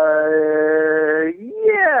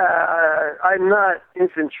 Yeah. I'm not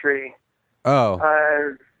infantry. Oh.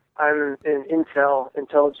 I'm in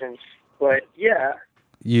intelligence, but yeah.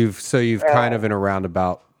 You've kind of in a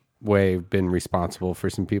roundabout way been responsible for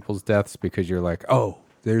some people's deaths because you're like, oh,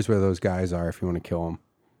 there's where those guys are if you want to kill them.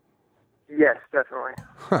 Yes, definitely.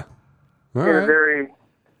 Huh. All In a right. very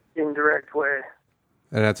indirect way.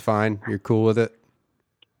 And that's fine. You're cool with it?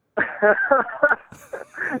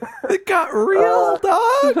 It got real,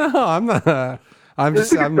 dog. No, I'm not. I'm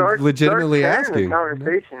legitimately dark asking.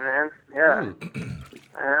 Conversation, man. Yeah.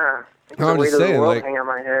 Yeah. No, I'm the weight just of the saying, world like, hang on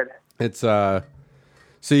my head. It's so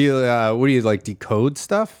you what do you like decode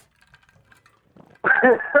stuff?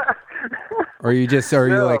 Or are you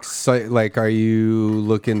are you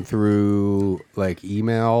looking through like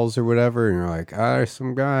emails or whatever and you're like, there's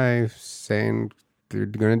some guy saying they're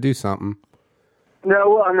gonna do something.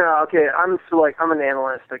 No, okay. I'm an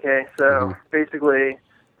analyst, okay? So basically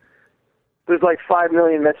there's like 5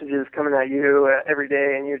 million messages coming at you every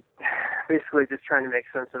day and you're basically just trying to make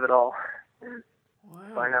sense of it all.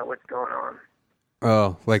 Find out what's going on.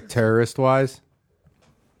 Oh, like terrorist wise?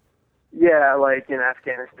 Yeah, like in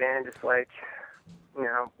Afghanistan, just like,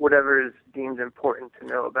 whatever is deemed important to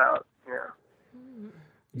know about, You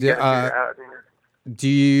gotta figure out, Do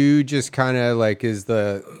you just kind of like is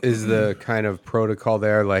the kind of protocol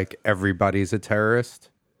there like everybody's a terrorist?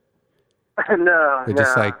 No,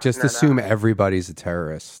 Or just assume everybody's a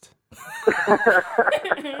terrorist.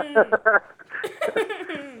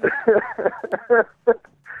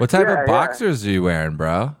 What type of boxers are you wearing,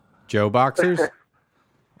 bro? Joe boxers?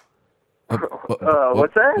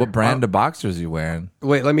 What's that? What brand of boxers are you wearing?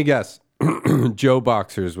 Wait, let me guess. Joe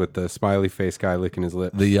boxers with the smiley face guy licking his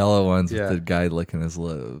lips. The yellow ones Yeah. with the guy licking his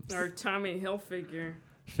lips. Or Tommy Hilfiger.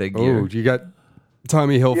 Oh, you got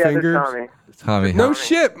Tommy Hilfiger? Yeah, Tommy. Tommy No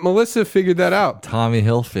shit, Melissa figured that out. Tommy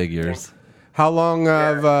Hilfigers. How long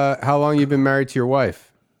you been married to your wife?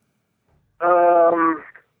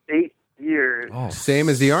 8 years. Oh, Same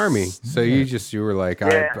as the Army. So you were like, Yeah,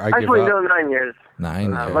 I give actually, up. no, 9 years.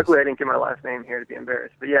 9 years. Luckily, I didn't get my last name here to be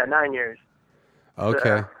embarrassed. But yeah, 9 years.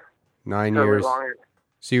 Okay. 9 Totally years. longer.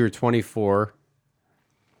 So you were 24.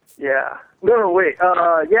 Yeah. No, wait.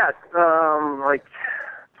 Like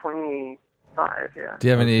 25. Yeah. Do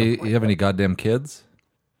you have any goddamn kids?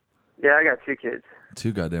 Yeah, I got 2 kids.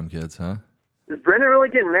 2 goddamn kids, huh? Is Brendan really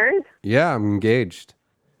getting married? Yeah, I'm engaged.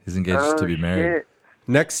 He's engaged to be married. Shit.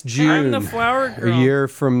 Next I'm June, the flower a girl. year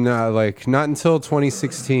from now, like not until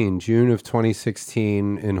 2016, June of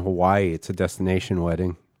 2016 in Hawaii. It's a destination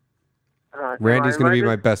wedding. Randy's going to be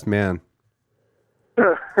my best man.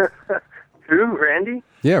 Who? Randy?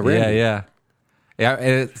 Yeah, Randy. Yeah. And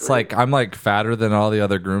it's like I'm like fatter than all the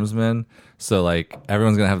other groomsmen, so like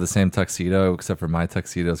everyone's gonna have the same tuxedo except for my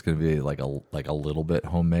tuxedo is gonna be like a little bit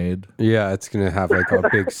homemade. Yeah, it's going to have like a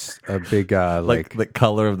big Like the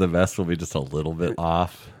color of the vest will be just a little bit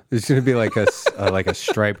off. There's going to be like a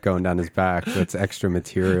stripe going down his back that's extra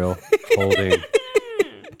material holding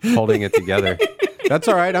it together. That's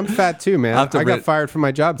all right. I'm fat too, man. I got fired from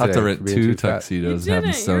my job I today. have to rent for being 2 too fat. tuxedos You and have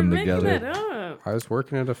them didn't. sewn You're making together. that up. I was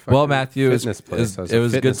working at a fucking Well, Matthew, fitness place. it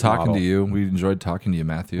was good talking to you. We enjoyed talking to you,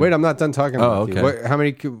 Matthew. Wait, I'm not done talking about you. okay.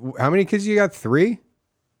 How many kids you got? 3?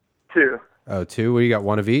 2. Oh, 2. What do you got?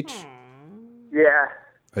 One of each? Yeah.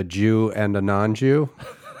 A Jew and a non-Jew?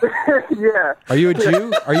 Yeah. Are you a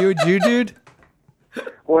Jew? Are you a Jew, dude?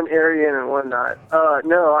 One Aryan and one not.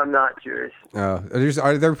 No, I'm not Jewish. Are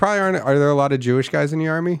there a lot of Jewish guys in the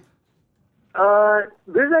Army?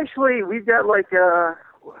 There's actually, we've got like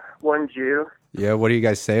one Jew. Yeah, what do you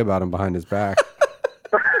guys say about him behind his back?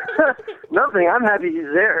 Nothing. I'm happy he's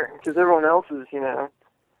there because everyone else is,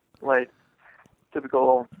 like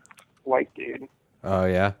typical white dude. Oh,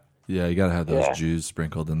 yeah? Yeah, you gotta have those Yeah. Jews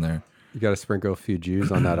sprinkled in there. You got to sprinkle a few Jews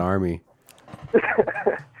on that Army.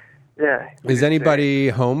 Yeah. Is anybody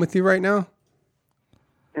home with you right now?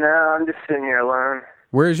 No, I'm just sitting here alone.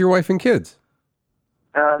 Where's your wife and kids?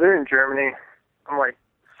 They're in Germany. I'm like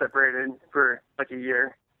separated for like a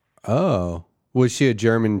year. Oh. Was she a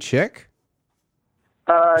German chick?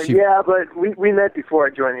 Yeah, but we met before I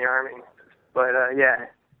joined the Army. But, yeah.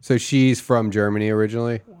 So she's from Germany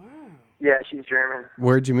originally? Yeah, she's German.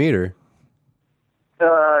 Where'd you meet her?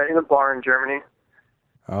 In a bar in Germany.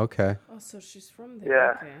 Okay. Oh, so she's from there.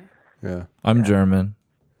 Yeah. Okay. Yeah. I'm German.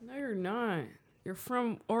 No, you're not. You're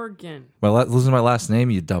from Oregon. Listen to my last name,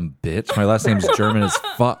 you dumb bitch. My last name's German as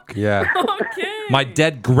fuck. Yeah. Okay. My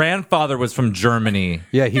dead grandfather was from Germany.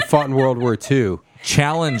 Yeah, he fought in World War II.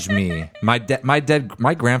 Challenge me. My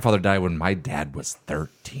grandfather died when my dad was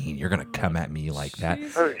 13. You're gonna come at me like that,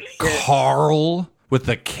 Oh, shit. Carl with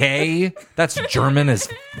a K? That's German as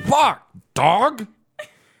fuck, dog.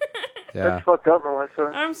 Yeah. That's fucked up,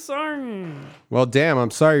 Melissa. I'm sorry. Well, damn,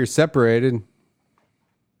 I'm sorry you're separated.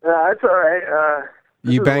 That's all right.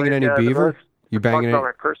 This You is banging like, any the beaver? most You I've banging talked any, about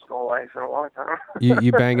my personal life in a long time.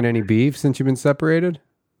 you banging any beef since you've been separated?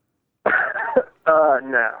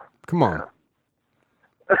 No. Come on.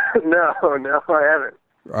 No, I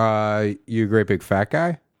haven't. You a great big fat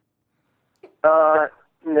guy? No.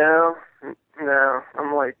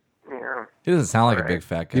 I'm like, He doesn't sound like a big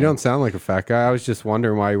fat guy. You don't sound like a fat guy. I was just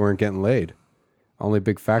wondering why you weren't getting laid. Only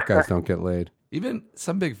big fat guys don't get laid. Even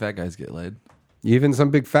some big fat guys get laid. Even some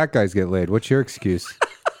big fat guys get laid. What's your excuse?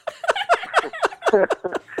 I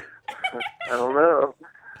don't know.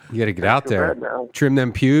 You got to get out too there. bad now. Trim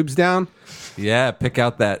them pubes down. Yeah, pick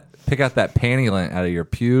out that panty lint out of your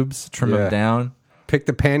pubes, trim Yeah. them down. Pick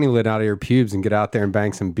the panty lid out of your pubes and get out there and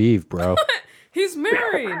bang some beef, bro. He's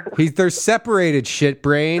married. They're separated, shit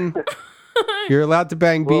brain. You're allowed to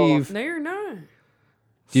bang beef. No, you're not.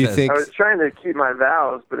 Do you Says- think? I was trying to keep my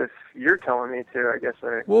vows, but if you're telling me to, I guess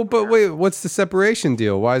I... Well, but wait, what's the separation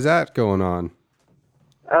deal? Why is that going on?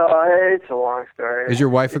 Oh, it's a long story. Is your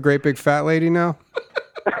wife a great big fat lady now?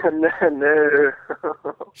 No.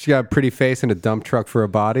 She got a pretty face and a dump truck for a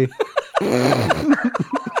body. That's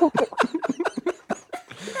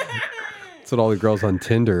what all the girls on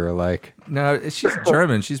Tinder are like. No, she's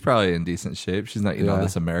German. She's probably in decent shape. She's not eating all Yeah.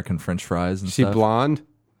 this American French fries and She stuff. blonde,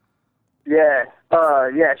 Yeah.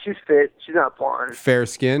 Yeah, she's fit. She's not blonde. fair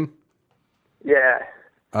skin. Yeah.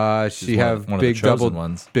 She one have of the big chosen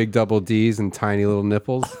ones. big double D's and tiny little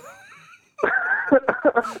nipples.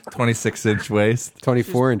 26-inch waist.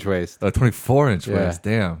 24-inch waist. Oh, 24-inch Yeah. waist.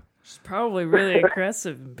 Damn. She's probably really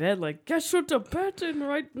aggressive in bed. Like, get shoot the bed in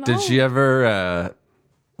right now. Did she ever?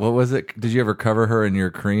 What was it? Did you ever cover her in your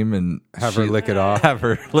cream and Have her lick it off. Have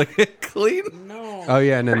her lick it clean? No. Oh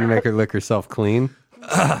yeah, and then make her lick herself clean.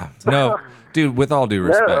 No, dude. With all due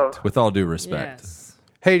respect. No. With all due respect. Yes.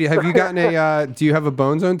 Hey, have you gotten a? Do you have a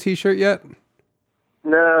Bone Zone T-shirt yet?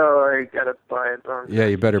 No, I gotta buy it. Yeah,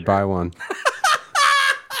 you better buy one.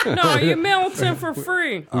 No, you mail it to him for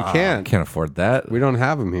free. You can't. Can't afford that. We don't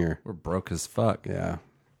have them here. We're broke as fuck. Yeah.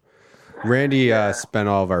 Randy spent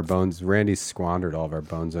all of our bones. Randy squandered all of our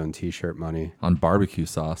Bone Zone T-shirt money. On barbecue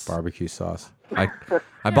sauce. Barbecue sauce. I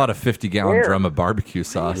bought a 50-gallon drum of barbecue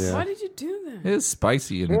sauce. Why did you do that? It is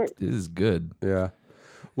spicy and it is good. Yeah.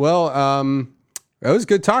 Well, it was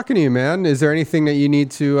good talking to you, man. Is there anything that you need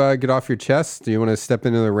to get off your chest? Do you want to step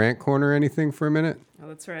into the rant corner or anything for a minute? Oh,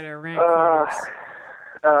 that's right. Our rank corners.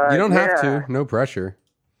 You don't have yeah. to. No pressure.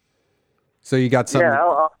 So you got something?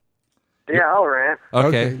 I'll rant.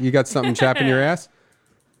 Okay. You got something chapping your ass?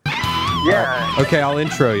 Yeah. Okay, I'll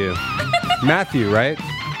intro you. Matthew, right?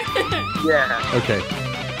 Yeah. Okay.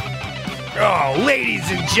 Oh, ladies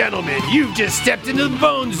and gentlemen, you've just stepped into the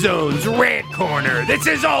Bone Zone's rant corner. This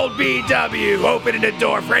is old BW, opening the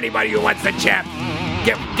door for anybody who wants to chat.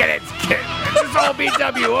 Get it. This is old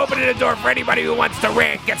BW, opening the door for anybody who wants to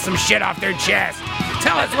rant, get some shit off their chest.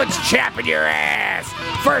 Tell us what's chapping your ass.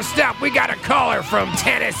 First up, we got a caller from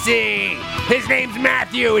Tennessee. His name's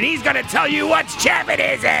Matthew, and he's gonna tell you what's chapping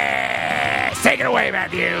his ass. Take it away,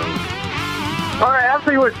 Matthew. All right, I'll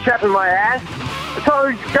tell you what's chapping my ass. It's all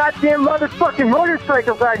these goddamn motherfucking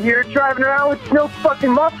motorcycles out here driving around with no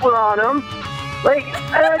fucking muffler on them. Like,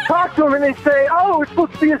 and I talk to them and they say, oh, it's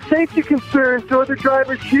supposed to be a safety concern so other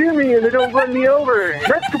drivers hear me and they don't run me over.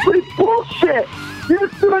 That's complete bullshit. You're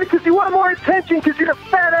just doing it because you want more attention because you're a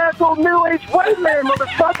fat-ass old middle-aged white man,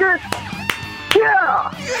 motherfucker.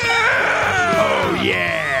 Yeah. Oh,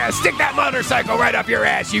 yeah. Stick that motorcycle right up your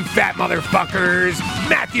ass, you fat motherfuckers.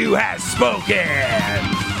 Matthew has spoken.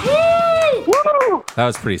 Woo! That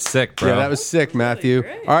was pretty sick, bro. Yeah, that was sick, Matthew.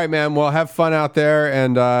 All right, man. Well, have fun out there,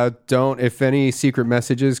 and if any secret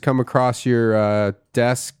messages come across your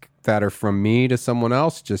desk that are from me to someone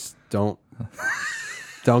else, just don't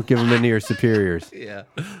give them into your superiors. Yeah.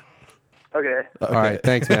 Okay. All right,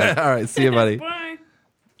 thanks, man. All right. See you, buddy. Bye.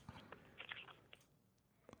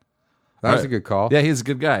 That was a good call. Yeah, he's a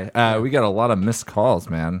good guy. We got a lot of missed calls,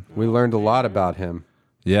 man. We learned a lot about him.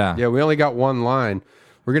 Yeah. Yeah, we only got one line.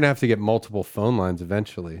 We're going to have to get multiple phone lines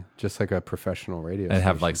eventually, just like a professional radio And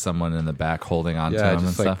have station. like someone in the back holding on to Yeah, him and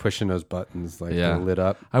just like stuff. pushing those buttons, like they're lit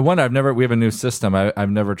up. I wonder, we have a new system.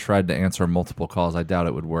 I've never tried to answer multiple calls. I doubt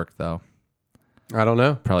it would work though. I don't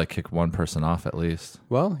know. Probably kick one person off at least.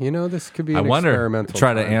 Well, this could be I an wonder, experimental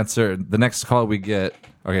try to time. answer the next call we get.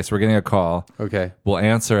 Okay, so we're getting a call. Okay. We'll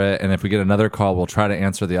answer it, and if we get another call, we'll try to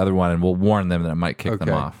answer the other one, and we'll warn them that it might kick them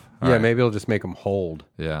Okay. off. All Yeah, right. maybe it'll just make them hold.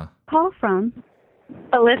 Yeah. Call from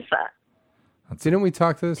Alyssa. Didn't we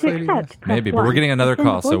talk to this to lady? accept. Maybe, press but we're one. getting another To send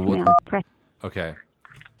call, a so voicemail, press Okay.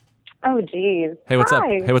 Oh, geez. Hey, what's up?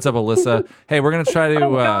 Hey, what's up, Alyssa? Hey, we're gonna try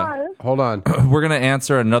to. Hold on. We're gonna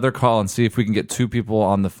answer another call and see if we can get two people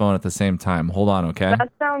on the phone at the same time. Hold on, okay? That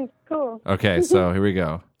sounds cool. Okay, so here we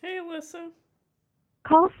go. Hey, Alyssa.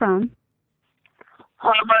 Call from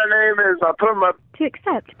Hi, my name is. I put my. to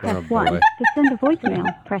accept. Press Oh, 1. boy. To send a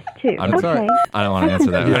voicemail, press 2. I'm okay. sorry. I don't want to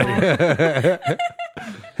answer that.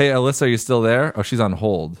 Hey, Alyssa, are you still there? Oh, she's on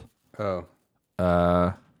hold. Oh.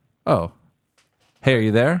 Oh. Hey, are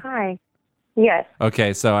you there? Hi. Yes.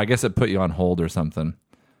 Okay, so I guess it put you on hold or something.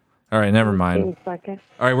 All right, never mind. Seems like it.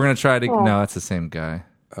 All right, we're gonna try to. No, that's the same guy.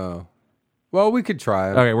 Oh. Well, we could try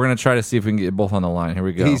it. Okay, we're gonna try to see if we can get both on the line. Here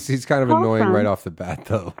we go. He's kind of Call annoying from- right off the bat,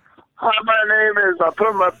 though. Hi, my name is. I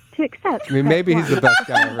put my. To accept. I mean, press maybe he's 1. the best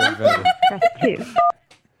guy ever invented. Press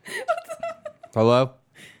 2. Hello?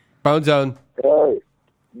 Bone Zone. Hey,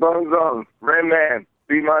 Bone Zone, Red Man,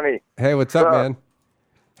 B Money. Hey, what's up, What's up? man?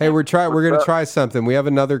 Hey, we're going to up? try something. We have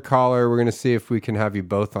another caller. We're going to see if we can have you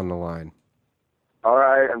both on the line. All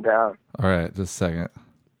right, I'm down. All right, just a second.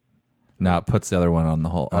 No, it puts the other one on the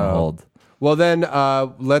hold. On hold. Well, then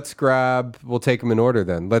we'll take them in order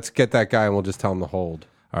then. Let's get that guy and we'll just tell him to hold.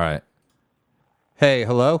 All right. Hey,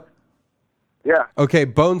 hello? Yeah, Okay,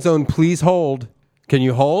 Bone Zone, please hold. Can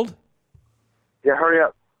you hold? yeah, hurry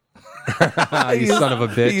up. You son of a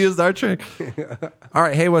He bitch. used our trick. All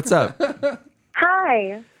right, hey, what's up?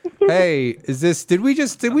 Hi. Hey, did we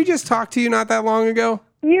just talk to you not that long ago?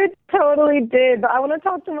 You totally did, but I want to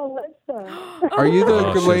talk to Melissa. Are you the Oh,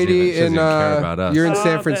 she doesn't lady even- she doesn't in even care about us. you're in Oh, San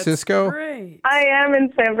that's Francisco? Great. I am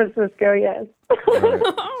in San Francisco, yes.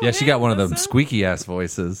 Yeah, she got one of them Alyssa. squeaky ass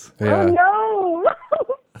voices. Yeah. Oh, no.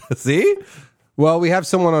 See? Well, we have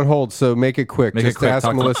someone on hold, so make it quick. Make it Just quick. ask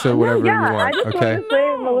Talk to- Melissa whatever yeah, you I want. just Okay. want to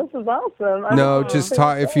say Melissa's awesome. I No, don't know. just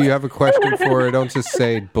talk. If you have a question for her, don't just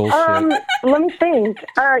say bullshit. Let me think.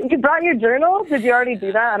 You brought your journal? Did you already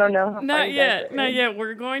do that? I don't know. How far Not you guys yet. are. Not yet.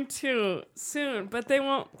 We're going to soon, but they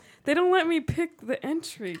won't. They don't let me pick the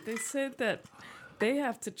entry. They said that they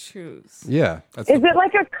have to choose. Yeah. That's Is it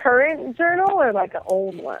like a current journal or like an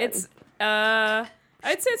old one? It's I'd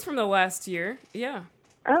say it's from the last year. Yeah.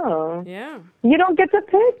 Oh. Yeah. You don't get to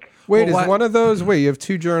pick? Wait, Well, is what- one of those? Wait, you have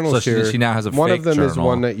two journals So she- here. she now has a one fake of them is journal.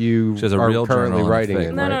 one that you She has a are real currently journal and writing fake.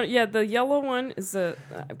 in, No, right? no, yeah. The yellow one is the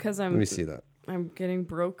because Let me see that. I'm getting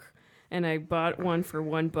broke, and I bought one for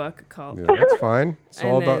 $1 called Yeah, that's fine. It's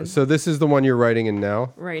And all about. then- So this is the one you're writing in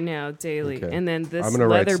now. Right Now Daily, Okay. and then this I'm gonna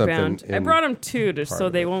write leather something bound. I in brought them two so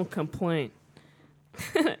of they it. won't complain.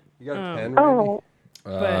 You got a pen? Oh.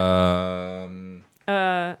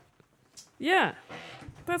 Yeah,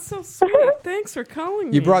 that's so sweet. Thanks for calling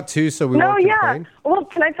me. You brought two, so we No, won't yeah. complain. Well,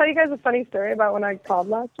 can I tell you guys a funny story about when I called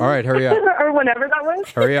last All right, hurry up. or whenever that was?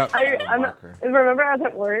 Hurry up. I remember I was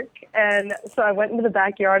at work, and so I went into the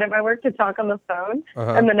backyard at my work to talk on the phone.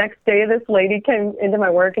 Uh-huh. And the next day, this lady came into my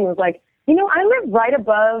work and was like, "You know, I live right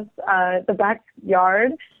above the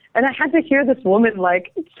backyard." And I had to hear this woman,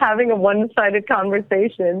 like, having a one-sided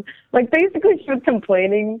conversation. Like, basically, she was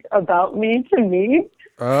complaining about me to me.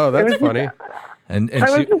 Oh, that's was- funny. And I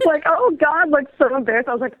was she, just like, oh, God, like, so embarrassed.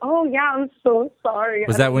 I was like, oh, yeah, I'm so sorry.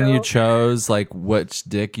 was I that don't when know. you chose like which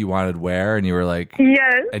dick you wanted where, and you were like,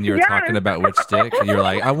 Yes. and you were yes. talking about which dick, and you were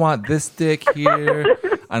like, I want this dick here,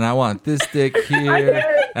 and I want this dick here,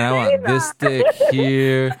 and I want this dick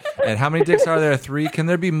here. And how many dicks are there? 3? Can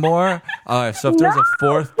there be more? So if there's a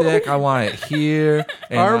 4th dick, I want it here.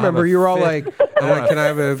 And I have remember a you were all 5th like, want "Can I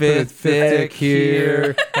have a fifth dick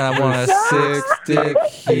here? and I want a 6th dick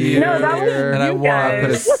here, No, that was and I you want guys.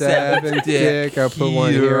 Put a 7th dick. I'll put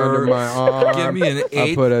one here under my arm. Give me an I'll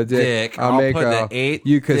 8th put a dick. I'll I'll make put a. the 8th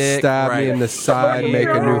You could dick stab me right in the side, make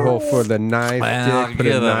a new hole for the 9th I'll dick. Put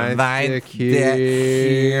get a a 9th dick 9th dick here,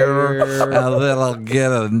 here. and then I'll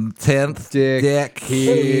get a 10th dick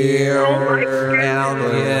here, and I'll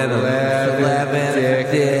get an 11th dick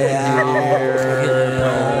here,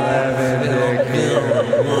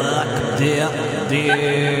 11th dick.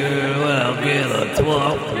 I'll get a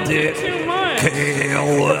 12th dick. Too much.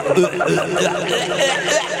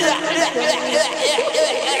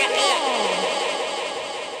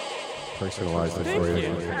 Personalized it for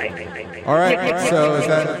Thank you. you. All right. So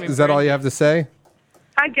is that all you have to say?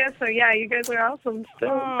 I guess so. Yeah, you guys are awesome.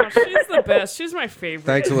 Oh, she's the best. She's my favorite.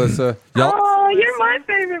 Thanks, Alyssa. Oh, you're my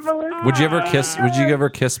favorite, Melissa. Would you ever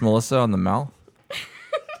kiss Melissa on the mouth?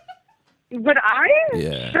 Would I?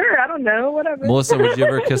 Yeah. Sure. I don't know. Whatever. Melissa, would you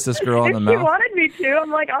ever kiss this girl on If the she mouth? wanted me to,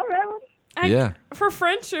 I'm like, all right. Yeah. For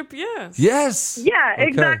friendship, yes. Yes. Yeah,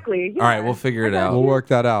 exactly. All right, we'll figure it out. We'll work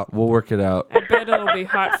that out. We'll work it out. I bet it'll be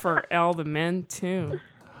hot for all the men, too.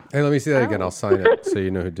 Hey, let me see that again. I'll sign it so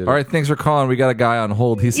you know who did All it. right, thanks for calling. We got a guy on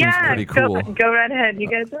hold. He seems Yeah, pretty cool. Go right ahead. You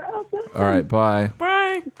guys are awesome. All right, bye.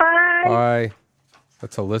 Bye. Bye. Bye.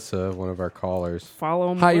 That's Alyssa, one of our callers.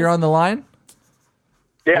 Follow me. Hi, you're on the line?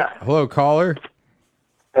 Yeah. Hello, caller.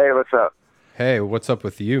 Hey, what's up? Hey, what's up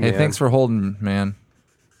with you, Hey, man? thanks for holding, man.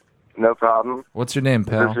 No problem. What's your name,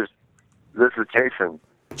 pal? This is Jason.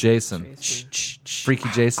 Jason. Freaky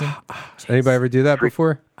Jason? Anybody ever do that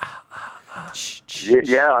before?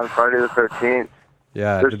 Yeah, on Friday the 13th.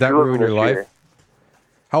 Yeah. There's Did that two of ruin them your this life? year.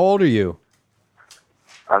 How old are you?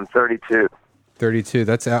 I'm 32. 32.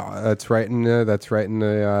 That's right in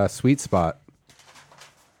the sweet spot.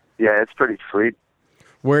 Yeah, it's pretty sweet.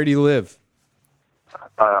 Where do you live?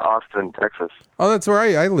 Austin, Texas. Oh, that's where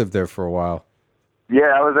I lived there for a while.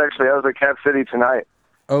 Yeah, I was at Cap City tonight.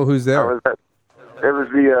 Oh, who's there? It was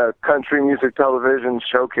the Country Music Television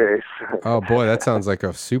Showcase. Oh boy, that sounds like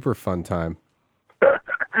a super fun time. Yeah,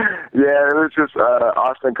 it was just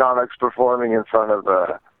Austin comics performing in front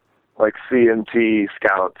of like CMT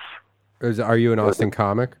scouts. Are you an Austin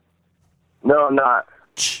comic? No, I'm not.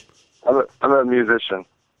 I'm a musician.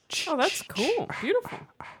 Oh, that's cool. Beautiful.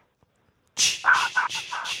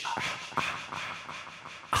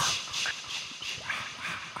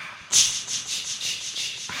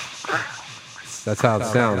 That's how it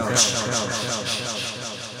sounds.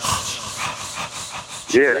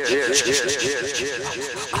 Yeah.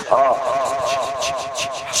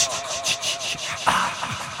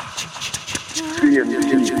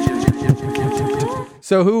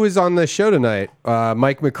 So who is on the show tonight?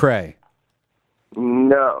 Mike McRae,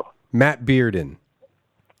 No. Matt Bearden,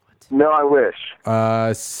 No, I wish.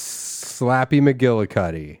 Slappy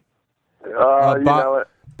McGillicuddy, You know it.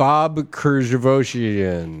 Bob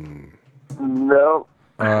Kurzavoshian. No.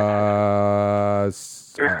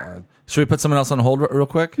 Should we put someone else on hold real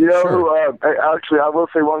quick? You know, Sure. actually, I will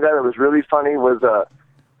say one guy that was really funny was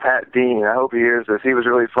Pat Dean. I hope he hears this. He was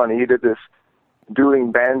really funny. He did this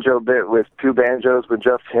dueling banjo bit with two banjos with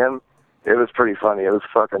just him. It was pretty funny. It was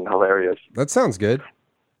fucking hilarious. That sounds good.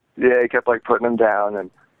 Yeah, he kept like putting him down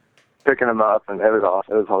and picking him up, and it was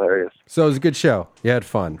awesome. It was hilarious. So it was a good show. You had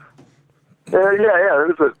fun. Yeah. There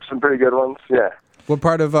was some pretty good ones. Yeah. What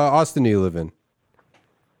part of Austin do you live in?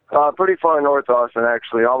 Pretty far north Austin,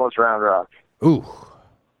 actually, almost Round Rock. Ooh.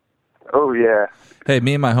 Oh yeah. Hey,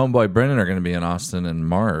 me and my homeboy Brennan are going to be in Austin in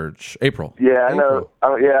April. Yeah, I know.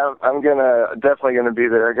 I'm definitely gonna be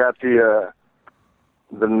there. I got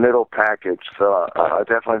the middle package, so I'll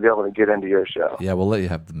definitely be able to get into your show. Yeah, we'll let you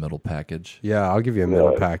have the middle package. Yeah, I'll give you a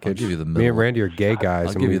middle package. I'll give you the Me middle. and Randy are gay guys.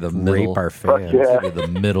 I'll and give we you the rape middle. our fans. yeah. I'll give you the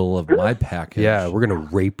middle of my package. Yeah, we're gonna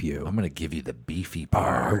rape you. I'm going to give you the beefy I'm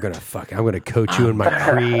part. gonna coat you in my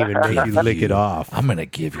cream and make you lick it off. I'm going to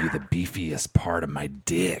give you the beefiest part of my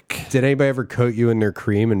dick. Did anybody ever coat you in their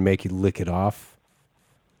cream and make you lick it off?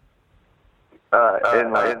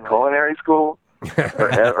 In culinary school,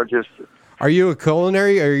 or just Are you a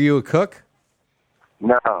culinary? Are you a cook?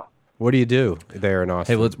 no. What do you do there in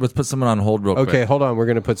Hey, Austin? let's put someone on hold real quick. Okay, hold on. We're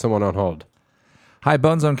gonna put someone on hold. Hi,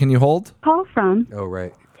 Bonezone, can you hold? Call from Oh,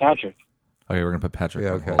 right. Patrick. Okay, we're going to put Patrick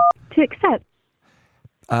Yeah, on okay. hold. to accept.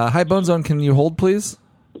 Hi, Bonezone, can you hold, please?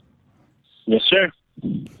 Yes, sir.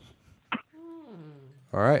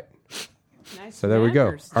 All right. Nice So there we go.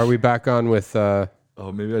 manners. Are we back on with? Oh,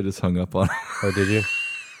 maybe I just hung up on him. Oh, did you?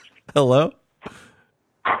 Hello?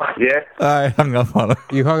 Yeah. I hung up on him.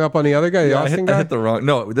 You hung up on the other guy, the Yeah, Austin I guy. hit the wrong.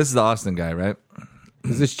 No, this is the Austin guy, right?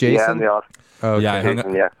 Is this Jason? Yeah, I'm the office. Oh, okay. Yeah, I hung up.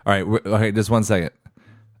 Jason, yeah. All right, okay, just 1 second.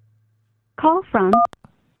 Call from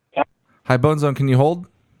Hi, Bonezone, can you hold?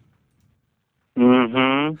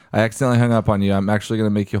 Mm-hmm. I accidentally hung up on you. I'm actually going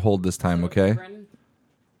to make you hold this time, okay? Brennan?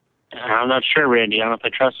 I'm not sure, Randy. I don't know if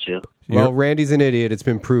I trust you. Well, Randy's an idiot. It's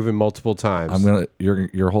been proven multiple times.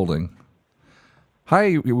 You're holding.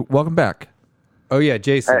 Hi, welcome back. Oh yeah,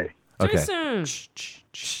 Jason. Hey, Okay. Jason. is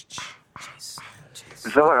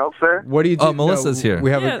someone else there? What do you do? Oh, Melissa's here.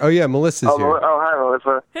 We have. Yeah. Oh yeah, Melissa's Oh, here. hi,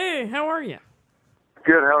 Melissa. Hey, how are you?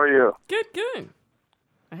 Good. How are you? Good, good.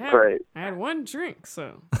 I had Great. I had one drink,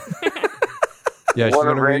 so Yeah, she's One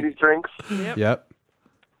of gonna read. Randy's drinks. Yep.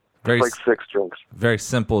 Very Like 6 drinks. very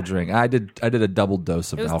simple drink. I did a double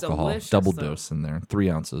dose of It was alcohol. delicious, Double though. dose in there. 3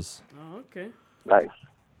 ounces. Oh, okay.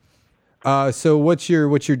 Nice. So what's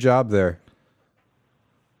your job there?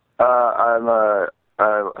 I'm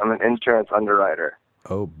an insurance underwriter.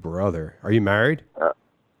 Oh, brother. Are you married?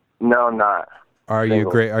 No, I'm not. Are you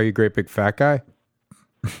Single. great? Are you a great big fat guy?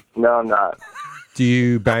 No, I'm not. Do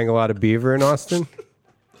you bang a lot of beaver in Austin?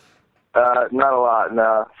 Not a lot.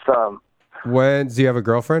 No, some. Do you have a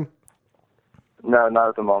girlfriend? No, not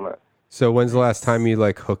at the moment. So when's the last time you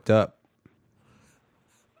like hooked up?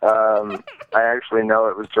 I actually know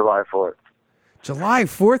it was July 4th. July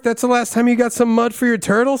 4th? That's the last time you got some mud for your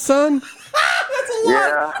turtle, son?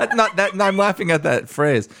 Yeah. I'm laughing at that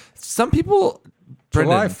phrase. Some people,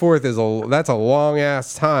 July Brendan, 4th that's a long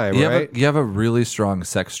ass time, right? you have a really strong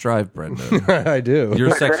sex drive, Brendan. I do.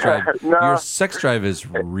 Your sex drive, No. your sex drive is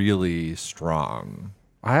really strong.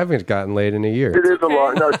 I haven't gotten laid in a year. It is a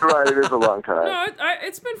long. No, you're right. It is a long time. No,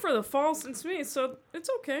 it's been for the fall since me, so it's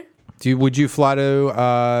okay. Would you fly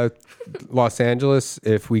to Los Angeles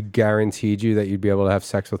if we guaranteed you that you'd be able to have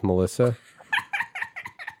sex with Melissa?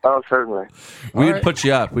 Oh, certainly. We'd right. put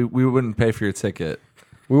you up. We wouldn't pay for your ticket.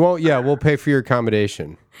 We won't. Yeah, we'll pay for your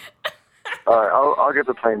accommodation. All right, I'll get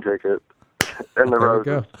the plane ticket and the There we roses.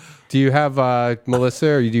 go. Do you have Melissa,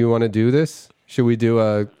 or do you want to do this? Should we do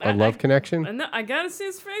a love connection? I gotta see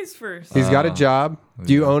his face first. He's got a job.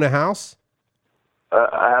 Do you own a house?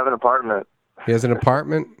 I have an apartment He has an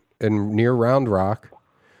apartment near Round Rock.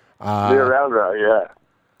 near Round Rock. Yeah.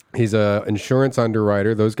 He's a insurance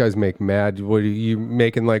underwriter. Those guys make mad. What are you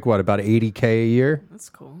making? Like what? About $80K a year? That's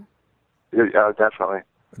cool. Yeah, definitely.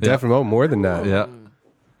 Definitely more than that. Yeah.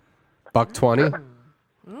 $120.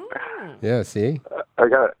 Yeah. See, I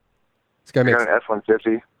got this guy I makes. got an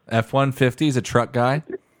F-150. F-150 is a truck guy.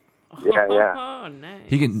 Yeah, yeah. Oh,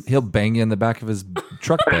 nice. He'll bang you in the back of his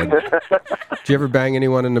truck bed. Did you ever bang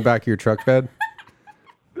anyone in the back of your truck bed?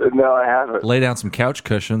 No, I haven't. Lay down some couch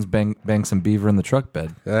cushions, bang some beaver in the truck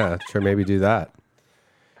bed. Yeah, sure. Maybe do that.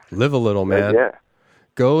 Live a little, man. Yeah.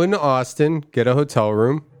 Go into Austin, get a hotel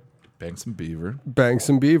room, Bang some beaver. bang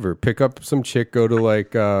some beaver, pick up some chick, go to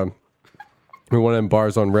like one of them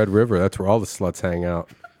bars on Red River. That's where all the sluts hang out.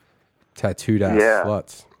 Tattooed ass Yeah.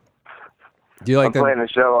 sluts. Do you like I'm that? playing a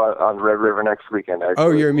show on Red River next weekend. Actually.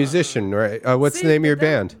 Oh, you're a musician, right? What's the name of your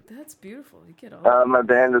band? That's beautiful. You get all. My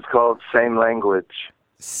band is called Same Language.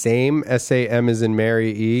 Same SAM as in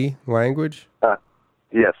Mary E language.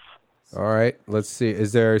 Yes. All right, let's see.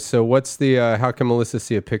 Is there? So what's the? How can Melissa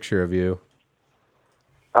see a picture of you?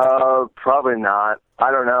 Probably not.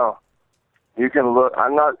 I don't know. You can look.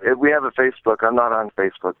 I'm not. We have a Facebook. I'm not on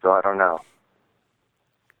Facebook, so I don't know.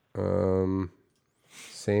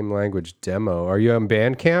 Same language demo. Are you on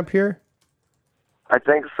Bandcamp here? I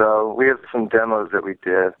think so. We have some demos that we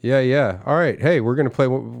did. Yeah. All right. Hey, we're gonna play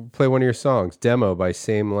one of your songs. Demo by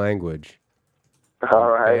Same Language. All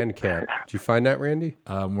right. Bandcamp. Did you find that, Randy?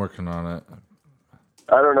 I'm working on it.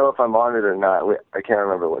 I don't know if I'm on it or not. I can't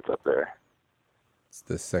remember what's up there. It's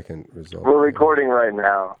the second result. We're recording right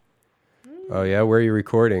now. Oh yeah, where are you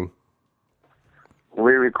recording?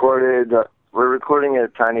 We recorded. We're recording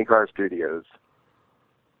at Tiny Car Studios.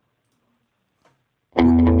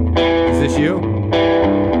 Is this you?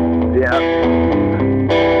 Yeah.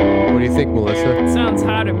 What do you think, Melissa? Sounds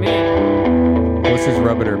hot to me. Melissa's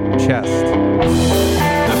rubbing her chest.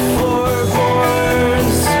 The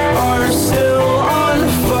floorboards are still on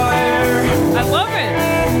fire. I love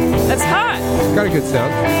it. That's hot. Got a good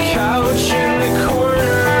sound. Couch in the corner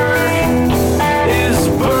is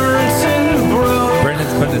burnt and broke.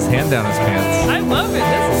 Brandon's putting his hand down his pants. I love it.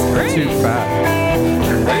 This is great. Too fat.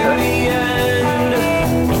 In the end,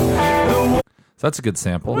 So that's a good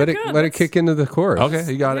sample. Let it God, let it kick into the chorus.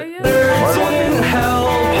 Okay, you got it. Yeah. didn't help.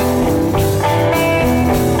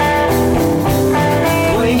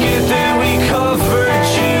 Blanket that we covered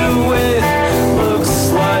you with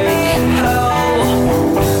looks like hell.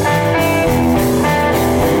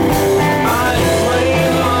 I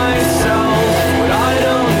blame myself, but I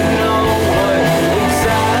don't know what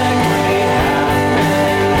exactly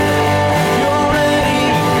happened. You're already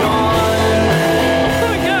gone. Oh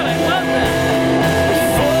my god, I love that.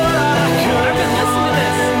 Before I could I've been listening to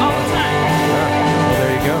this all the time. Well,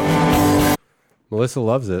 there you go. Melissa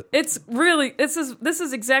loves it. It's really this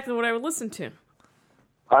is exactly what I would listen to.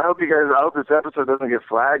 I hope this episode doesn't get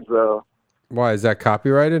flagged though. Why is that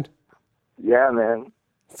copyrighted? Yeah, man.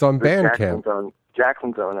 It's on Bandcamp.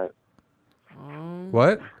 Jackson's on it.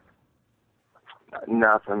 What?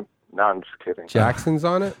 Nothing. No, I'm just kidding. Jackson's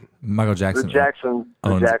on it? Michael The Jackson. Jacksons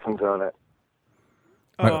owns- own it.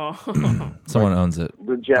 Oh. Someone owns it.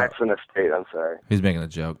 The Jackson Estate. I'm sorry. He's making a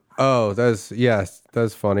joke. Oh, that's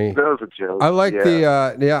funny. That was a joke. I like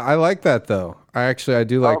I like that though. I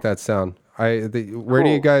do like that sound. Where do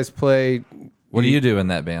you guys play? What do you do in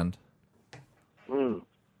that band?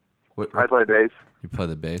 I play bass. You play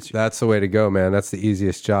the bass? That's the way to go, man. That's the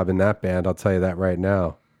easiest job in that band. I'll tell you that right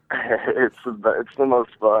now. It's the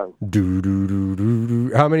most fun. Do do do do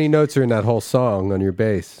do. How many notes are in that whole song on your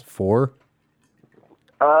bass? 4?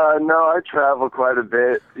 No, I travel quite a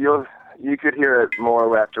bit. You could hear it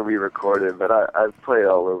more after we recorded, but I play it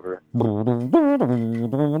all over.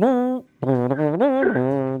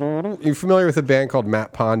 You familiar with a band called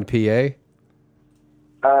Matt Pond, PA? Yeah,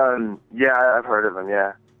 I've heard of them.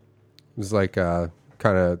 Yeah. It was like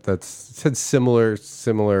said similar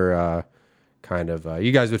kind of.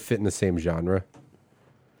 You guys would fit in the same genre.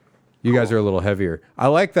 You guys are a little heavier. I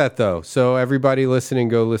like that though. So everybody listening,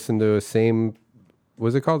 go listen to a same.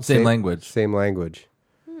 What's it called? Same language. Same language.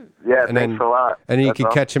 Yeah, thanks a lot. And then you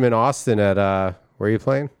can catch him in Austin at where are you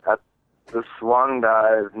playing? At the Swan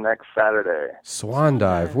Dive next Saturday. Swan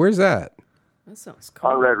Dive. Where's that? That sounds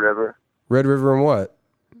cool. On Red River. Red River and what?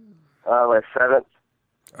 Like 7th.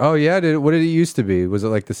 Oh yeah, what did it used to be? Was it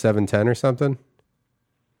like the 710 or something?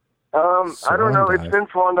 I don't know. It's been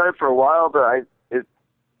Swan Dive for a while, but it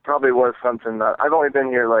probably was something that I've only been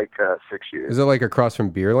here like 6 years. Is it like across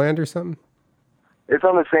from Beerland or something? It's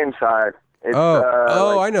on the same side. It's,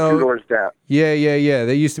 I know. 2 doors down. Yeah.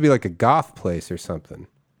 They used to be like a goth place or something.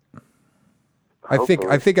 I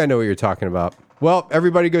think I know what you're talking about. Well,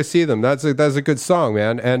 everybody go see them. That's a good song,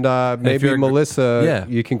 man. And maybe Melissa,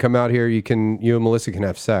 you can come out here. You and Melissa can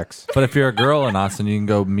have sex. But if you're a girl in Austin, you can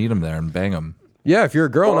go meet him there and bang him. Yeah, if you're a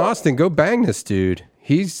girl in Austin, go bang this dude.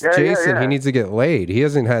 He's Jason. He needs to get laid. He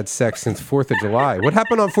hasn't had sex since 4th of July. What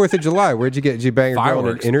happened on 4th of July? Did you bang a girl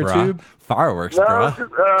in an inner tube? Fireworks, No, bro. it's just,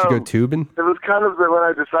 Did you go tubing? It was kind of when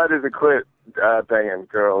I decided to quit banging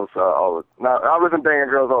girls. I wasn't banging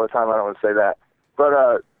girls all the time. I don't want to say that, but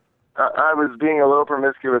I was being a little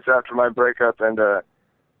promiscuous after my breakup, and that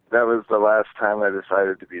was the last time I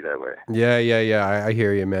decided to be that way. Yeah. I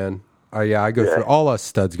hear you, man. I go through. All us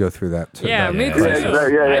studs go through that too. Yeah, me too. I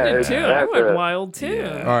did too. I went wild too.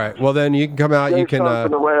 Yeah. All right. Well, then you can come out. You can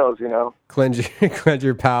the whales, cleanse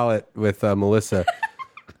your palate with Melissa.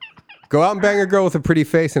 Go out and bang a girl with a pretty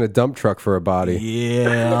face and a dump truck for a body.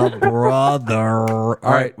 Yeah, brother. All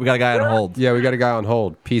right, we got a guy on hold. Yeah, we got a guy on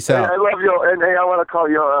hold. Peace out. I love you, and I want to call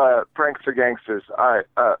you prankster gangsters. All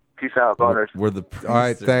right, peace out, boners. We're the all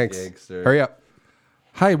right, thanks. Gangster. Hurry up.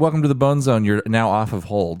 Hi, welcome to the Bone Zone. You're now off of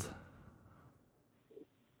hold.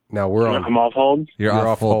 Now we're on. I'm off hold. You're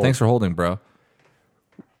off hold. Thanks for holding, bro.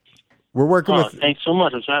 We're working with. Thanks so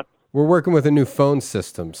much. What's up? We're working with a new phone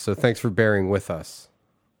system, so thanks for bearing with us.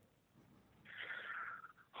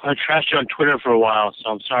 I trashed you on Twitter for a while, so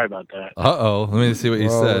I'm sorry about that. Uh-oh. Let me see what you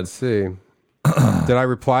said. Let's see. Did I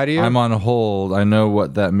reply to you? I'm on hold. I know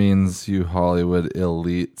what that means, you Hollywood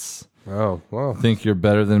elites. Oh, well. Think you're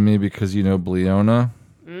better than me because you know Bleona?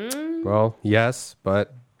 Well, yes,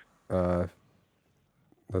 but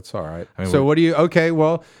that's all right. I mean, so what do you... Okay,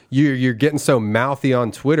 well, you're getting so mouthy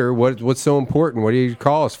on Twitter. What's so important? What do you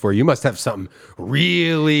call us for? You must have something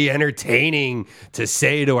really entertaining to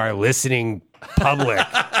say to our listening public.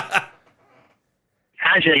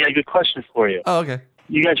 Actually, I got a good question for you. Oh, okay.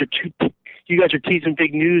 You guys are teasing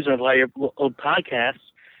big news on your old podcasts.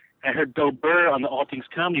 I heard Bill Burr on the All Things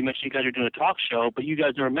Comedy mention you guys are doing a talk show, but you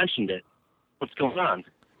guys never mentioned it. What's going on?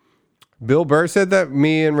 Bill Burr said that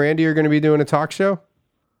me and Randy are going to be doing a talk show?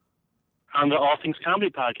 On the All Things Comedy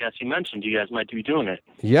podcast, you mentioned you guys might be doing it.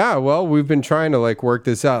 Yeah, well, we've been trying to work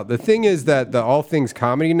this out. The thing is that the All Things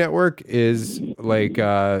Comedy Network is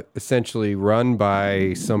essentially run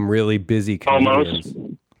by some really busy comedians.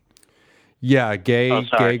 Almost. Yeah,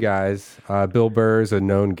 gay guys. Bill Burr's a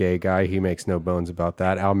known gay guy. He makes no bones about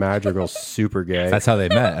that. Al Madrigal's super gay. That's how they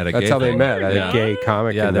met at a That's gay how they thing. met at a gay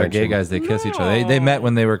comic Yeah, they're convention. gay guys. They kiss each other. They met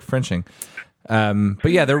when they were Frenching.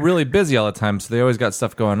 But yeah, they're really busy all the time, so they always got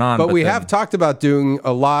stuff going on. But we have talked about doing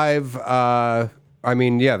a live.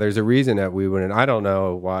 There's a reason that we wouldn't. I don't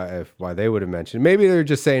know why they would have mentioned. Maybe they're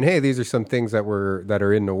just saying, "Hey, these are some things that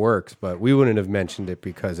are in the works," but we wouldn't have mentioned it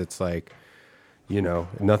because it's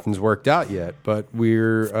nothing's worked out yet. But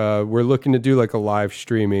we're looking to do a live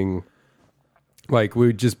streaming.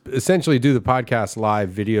 We just essentially do the podcast live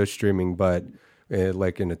video streaming, but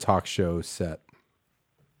in a talk show set.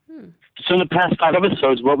 So in the past 5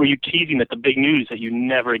 episodes, what were you teasing at the big news that you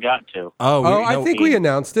never got to? I think we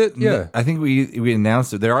announced it. Yeah, I think we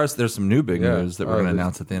announced it. There's some new big news that we're going to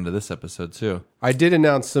announce at the end of this episode too. I did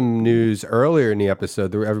announce some news earlier in the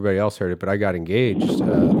episode. Everybody else heard it, but I got engaged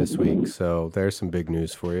this week, so there's some big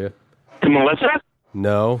news for you. To Melissa?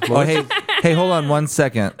 No. Oh, hey, hold on 1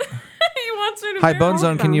 second. He wants me to Hi, be Bone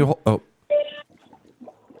Zone. Can you?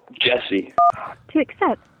 Jesse. To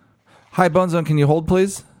accept. Hi, Bone Zone. Can you hold,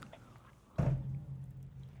 please?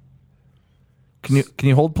 Can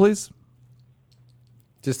you hold, please?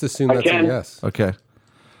 Just assume that's a yes. Okay.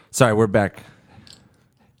 Sorry, we're back.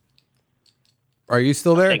 Are you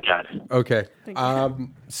still there? Thank God. Okay.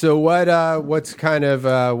 So what's kind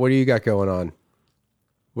of what do you got going on?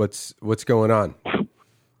 What's going on?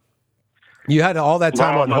 You had all that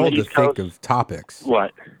time on hold to think of topics.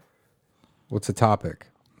 What? What's a topic?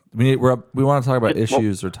 We want to talk about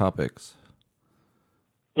issues or topics.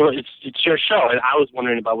 Well, it's your show, and I was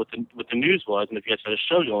wondering about what the news was, and if you guys had a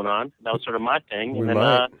show going on. That was sort of my thing, and then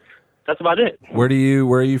that's about it. Where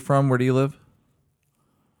are you from? Where do you live?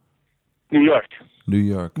 New York. New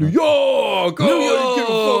York. New York! Oh, you get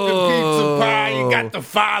a fucking pizza pie. You got the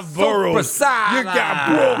 5 boroughs. You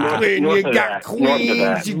got Brooklyn. You got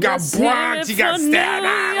Queens. You got Bronx. You got Staten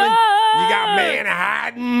Island. You got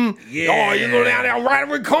Manhattan. Yeah. Oh, you go down there, ride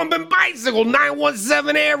a recumbent bicycle.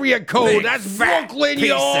 917 area code. That's Brooklyn,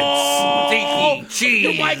 yo. Stinky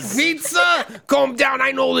cheese. You like pizza? Come down.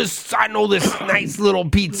 I know this nice little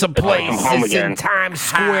pizza place. It's in Times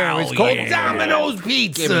Square. It's called Domino's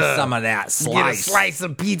Pizza. Give me some of that slice. Get a slice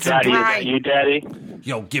of pizza Daddy, pie. is that you, Daddy?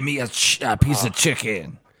 Yo, give me a piece of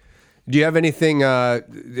chicken. Do you have anything?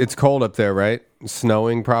 It's cold up there, right?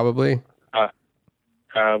 Snowing, probably.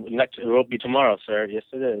 It will be tomorrow, sir. Yes,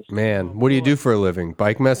 it is. Man, what do you do for a living?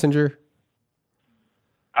 Bike messenger?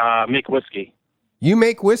 Make whiskey. You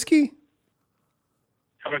make whiskey?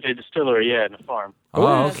 I work at a distillery, in a farm.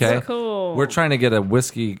 Oh, okay. That's cool. We're trying to get a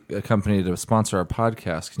whiskey company to sponsor our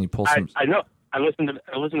podcast. Can you pull some? I know. I listened to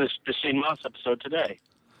the Shane Moss episode today.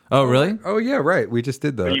 Oh, really? Oh, yeah, right. We just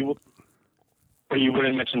did that. Where you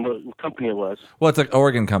wouldn't mention what company it was. Well, it's an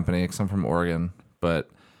Oregon company because I'm from Oregon, but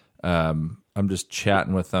I'm just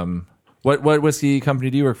chatting with them. What whiskey company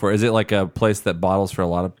do you work for? Is it like a place that bottles for a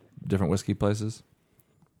lot of different whiskey places?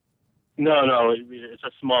 No, it's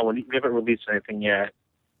a small one. We haven't released anything yet.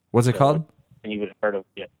 What's it called? And you would have heard of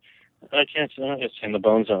it. I can't say it's in the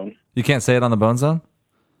Bone Zone. You can't say it on the Bone Zone?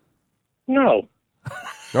 No.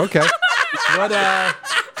 Okay. What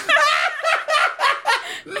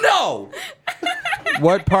No.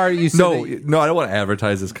 What part you said? No, I don't want to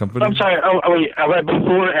advertise this company. I'm sorry. Oh, wait. I read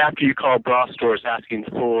before or after you called bra stores asking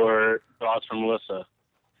for bras from Melissa.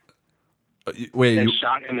 Wait. In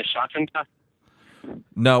the shotgun top?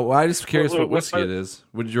 No, I'm just curious what whiskey it is.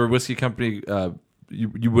 Would your whiskey company?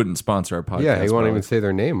 You wouldn't sponsor our podcast. Yeah, he won't probably. even say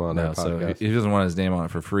their name on our So podcast. he doesn't want his name on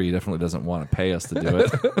it for free. He definitely doesn't want to pay us to do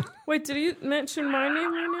it. Wait, did he mention my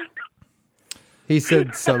name right now? He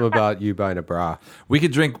said something about you buying a bra. We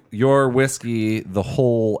could drink your whiskey the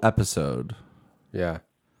whole episode. Yeah.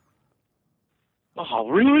 Oh,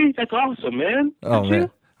 really? That's awesome, man. Oh, Did man.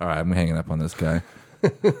 you? All right, I'm hanging up on this guy.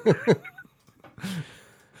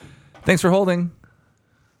 Thanks for holding.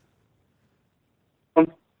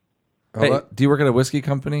 Hey, do you work at a whiskey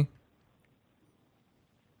company?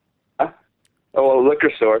 Oh, a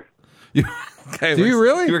liquor store. Okay, Do you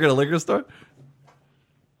really? You work at a liquor store?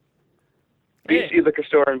 BC liquor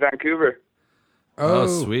store in Vancouver. Oh,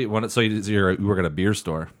 sweet. So you work at a beer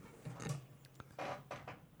store?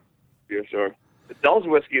 Beer store. It sells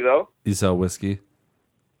whiskey though. You sell whiskey?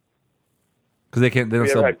 Because they don't Have you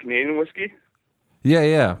sell. ever had Canadian whiskey?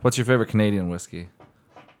 Yeah. What's your favorite Canadian whiskey?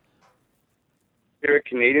 Favorite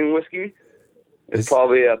Canadian whiskey? It's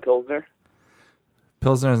probably a Pilsner.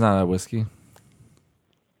 Pilsner is not a whiskey.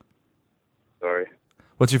 Sorry.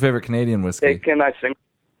 What's your favorite Canadian whiskey? Hey, can I sing?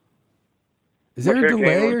 Is there a Canadian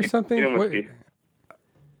delay or whiskey? something? Canadian What- whiskey.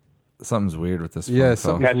 Something's weird with this. Yeah, phone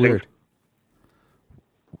call. something's weird.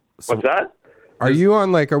 What's that? Are we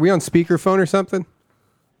on speakerphone or something?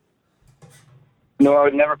 No, I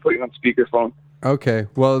would never put you on speakerphone. Okay.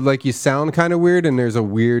 Well, you sound kind of weird and there's a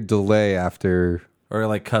weird delay after.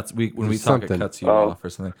 Or cuts. When we talk, Something. it cuts you Oh. off or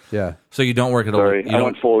something. Yeah. So you don't work at Sorry, you I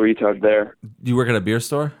went full retard there. you work at a beer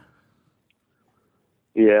store?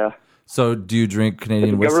 Yeah. So do you drink It's a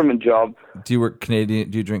Canadian whiskey? government job. Do you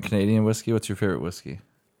drink Canadian whiskey? What's your favorite whiskey?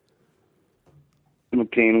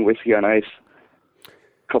 McCain whiskey on ice.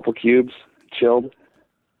 Couple cubes, chilled.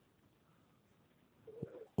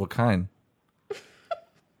 What kind?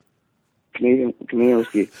 Canadian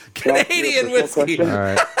whiskey. Canadian whiskey. All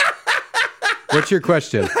right. What's your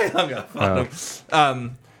question? I hung up on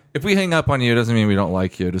him. If we hang up on you, it doesn't mean we don't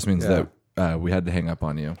like you. It just means that we had to hang up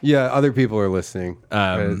on you. Yeah, other people are listening.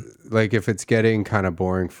 Like if it's getting kind of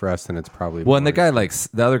boring for us, then it's probably Well, and the boring. guy,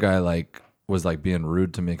 the other guy, was being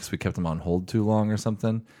rude to me because we kept him on hold too long or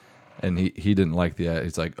something. And he didn't like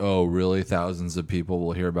he's like, oh, really? Thousands of people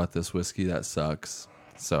will hear about this whiskey? That sucks.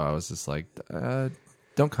 So I was just like,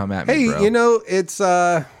 don't come at me, Hey, bro. you know, it's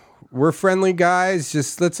we're friendly guys.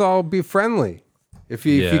 Just let's all be friendly. If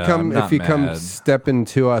you come mad. stepping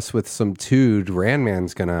to us with some tood,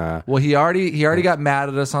 Randman's gonna. Well, he already got mad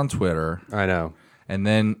at us on Twitter. I know. And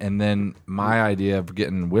then my idea of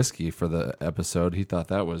getting whiskey for the episode, he thought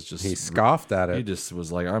that was just... He scoffed at it. He just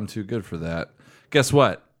was like, I'm too good for that. Guess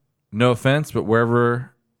what? No offense, but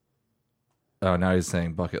wherever... Oh, now he's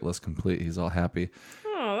saying bucket list complete. He's all happy.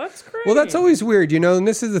 Oh, that's great. Well, that's always weird, you know. And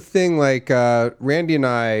this is the thing. Like Randy and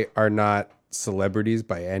I are not celebrities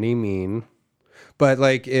by any mean, but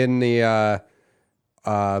like in the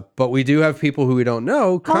but we do have people who we don't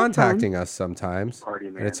know contacting us sometimes,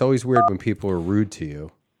 and it's always weird when people are rude to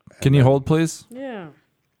you. Can you hold, please? Yeah.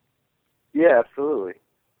 Yeah, absolutely.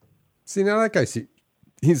 See, now that guy,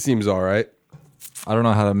 he seems all right. I don't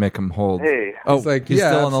know how to make him hold. Hey. Oh, He's like, he's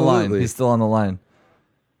yeah, still on the line. absolutely. He's still on the line.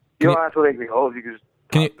 You don't have to make me hold. You can just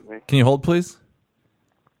talk to me. Can you hold, please?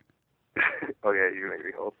 Okay, you make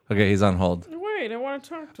me hold. Okay, he's on hold. Wait, I want to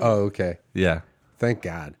talk to Oh, okay. Yeah. Thank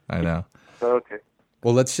God. I know. Okay.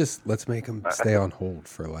 Well, let's make him stay on hold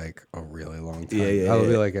for like a really long time. Yeah, That'll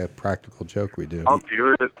be like a practical joke we do. I'll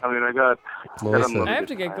do it. I mean, I got Melissa. unlimited I have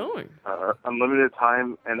to get time. going. Unlimited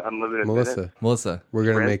time and unlimited minutes. Melissa. We're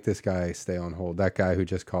going to Brent? make this guy stay on hold. That guy who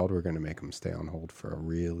just called, we're going to make him stay on hold for a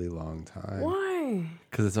really long time. Why?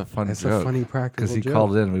 Because it's a fun It's joke. a funny practical Because he joke.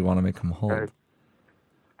 called in. We want to make him hold. Guys,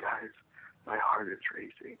 my heart is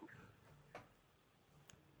racing.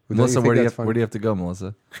 Well, don't Melissa, think where do that's you have to go,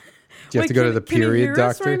 Melissa? Do you have to go to the Can you period hear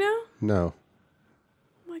us doctor? right now? No.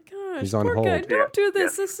 Oh my gosh. He's on poor hold. guy. Don't do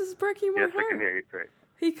this. Yes. This is breaking my Yes, I heart. can hear you great.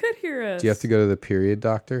 He could hear us. Do you have to go to the period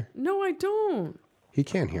doctor? No, I don't. He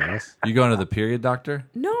can't hear us. You going to the period doctor?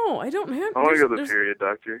 No, I don't have. I want to go to the there's- period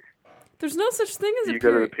doctor. There's no such thing as You a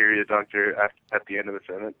go to the period. period doctor at the end of the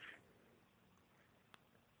sentence.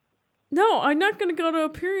 No, I'm not going to go to a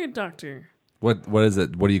period doctor. What is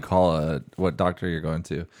it? What do you call what doctor you're going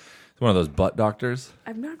to? It's one of those butt doctors.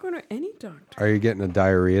 I'm not going to any doctor. Are you getting a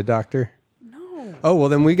diarrhea doctor? No. Oh, well,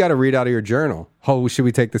 then we got to read out of your journal. Oh, should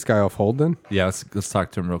we take this guy off hold then? Yeah, let's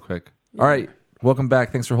talk to him real quick. All right, welcome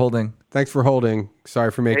back. Thanks for holding. Thanks for holding.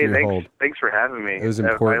 Sorry for making Hey, you thanks, hold. thanks for having me. It was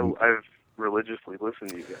important. I've religiously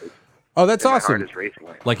listened to you guys. Oh, that's And awesome. My heart is racing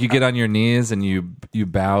right now. Like you get on your knees and you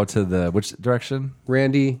bow to the which direction?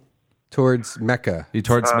 Randy, towards Mecca. You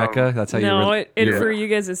towards Mecca. That's how No, you. it for you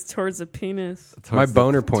guys is towards the penis. My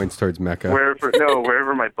boner points towards Mecca.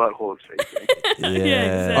 Wherever my butthole is facing.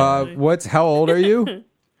 Yeah, exactly. How old are you?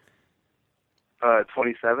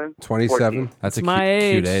 27. 27. That's a my cute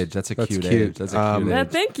age. age. That's a That's cute cute. age. That's a cute Yeah, age.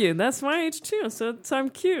 thank you. That's my age too. So I'm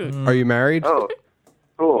cute. Are you married? Oh,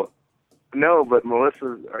 cool. No, but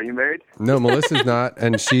Melissa, are you married? No, Melissa's not,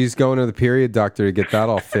 and she's going to the period doctor to get that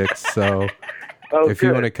all fixed. So, Oh, if you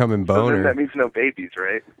good. want to come and So bone then her, that means no babies,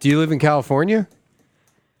 right? do you live in California?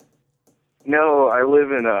 No, I live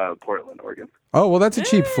in Portland, Oregon. Oh, well, that's a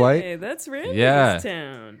cheap flight. Hey, that's Randy's Yeah.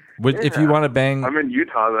 town. If you want to bang, I'm in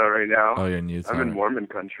Utah though right now. Oh, you're in Utah. I'm in Mormon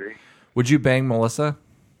country. would you bang Melissa?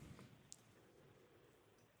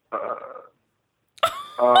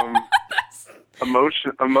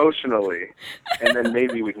 Emotionally, and then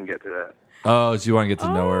maybe we can get to that. Oh, do you want to get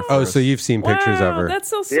to know her? Oh, First? so you've seen pictures of her. That's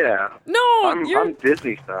so Yeah. No, you're. I'm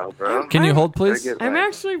Disney style, bro. Can you hold, please? I get, I'm like-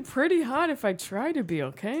 actually pretty hot if I try to be,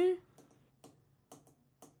 okay?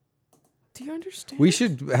 Do you understand? We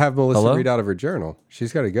should have Melissa Hello? read out of her journal.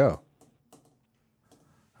 She's got to go.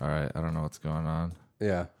 All right, I don't know what's going on.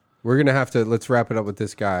 Yeah. We're going to have to, let's wrap it up with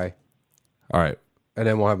this guy, All right, and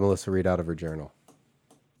then we'll have Melissa read out of her journal.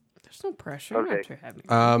 There's no pressure. You don't have Okay.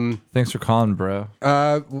 to have me. thanks for calling, bro.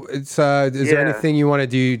 Is there Yeah. anything you want to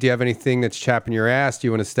do? Do you have anything that's chapping your ass? Do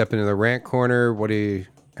you want to step into the rant corner? What do you,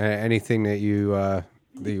 anything that you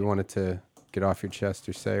wanted to get off your chest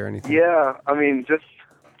or say or anything? Yeah, I mean, just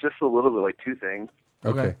a little bit, like two things.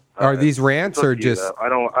 Okay. Are these rants It's up or to you, just, though. I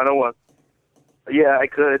don't want. Yeah, I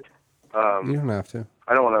could. you don't have to.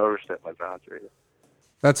 I don't want to overstep my bounds or anything.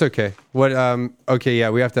 That's okay. What? Okay, yeah,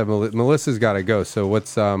 we have to have Melissa's got to go. So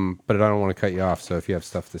what's? But I don't want to cut you off. So if you have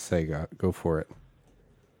stuff to say, go for it.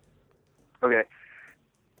 Okay.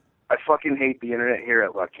 I fucking hate the internet here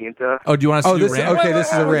at La Quinta. Oh, do you want us to do this rant? okay.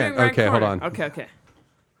 This is a We're rant. doing Okay, hold corner. on. Okay.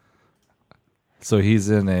 So he's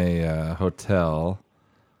in a hotel.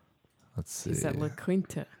 Let's see. He's at La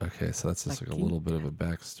Quinta. Okay, so that's just like a little bit of a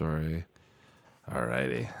backstory.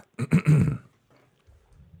 Alrighty.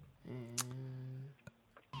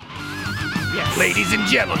 Yes. Ladies and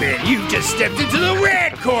gentlemen, you've just stepped into the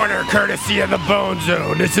red corner, courtesy of the Bone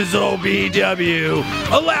Zone. This is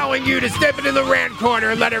OBW, allowing you to step into the red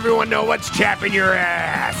corner and let everyone know what's chapping your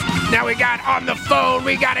ass. Now we got on the phone,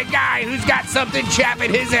 we got a guy who's got something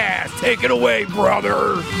chapping his ass. Take it away,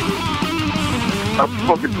 brother. That's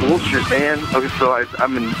fucking bullshit, man. Okay, so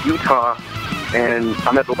I'm in Utah, and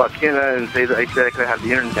I'm at the La Quinta, and I said I could have the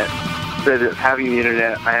internet. Said that having the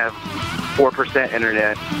internet, I have 4%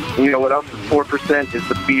 internet. And you know what else is 4%? Is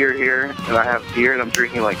the beer here. And I have beer, and I'm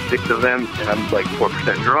drinking like 6 of them, and I'm like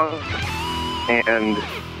 4% drunk. And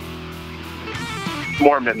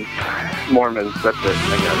Mormons, that's it.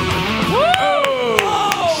 I got it.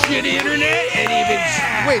 Oh, shitty internet, and even...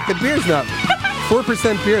 Wait, the beer's not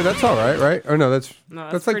 4% beer. That's all right, right? Or no, that's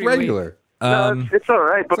like pretty regular. No, it's all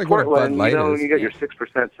right, but like what a Portland, Bud Light is. you got your 6%,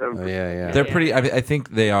 7%. Oh, yeah. They're pretty. I think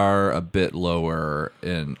they are a bit lower,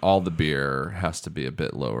 and all the beer has to be a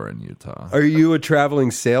bit lower in Utah. Are you a traveling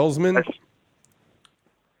salesman?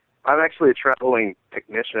 I'm actually a traveling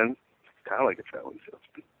technician. Kind of like a traveling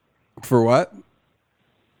salesman. For what?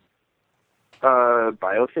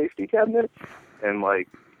 Biosafety cabinets and like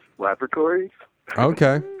laboratories.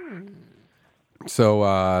 Okay. So,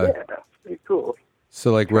 Yeah, pretty cool.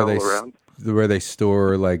 so like where Travel where they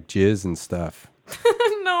store like jizz and stuff.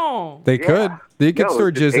 No. They could. They could No, store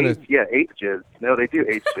it's jizz in a. eight jizz. No, they do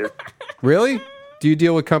eight jizz. Really? Do you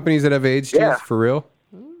deal with companies that have aged Yeah. jizz for real?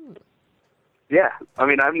 Yeah, I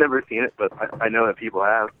mean I've never seen it, but I know that people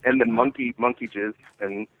have. And then monkey jizz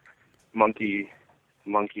and monkey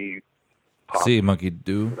pop. See, monkey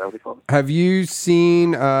do. Is that what they call it? Have you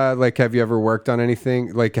seen like have you ever worked on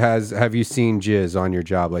anything like have you seen jizz on your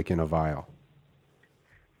job like in a vial?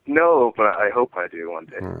 No, but I hope I do one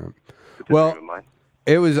day. It's a Well, dream of mine.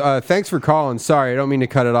 it was thanks for calling. Sorry, I don't mean to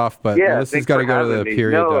cut it off, but Yeah, Melissa's thanks got to for go to having the me.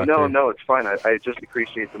 period doctor. No, it's fine. I just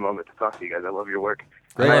appreciate the moment to talk to you guys. I love your work.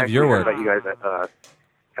 I love your work. I heard about you guys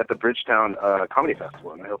at the Bridgetown Comedy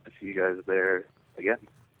Festival, and I hope to see you guys there again.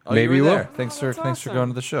 Oh, Maybe you you were will. there. Thanks for going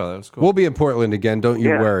to the show. That was cool. We'll be in Portland again. Don't you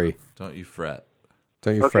Yeah. worry. Don't you fret.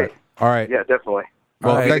 Don't you Okay. fret. All right. Yeah, definitely.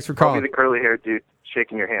 Well, All right. thanks for I'll calling. be the curly haired dude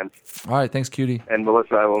shaking your hand. All right, thanks, cutie. And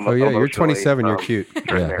Melissa, I will. Oh yeah, you're emotionally, 27. You're cute.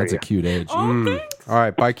 Yeah, that's a cute age. All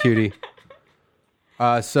right, bye, cutie.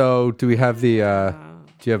 So do we have the?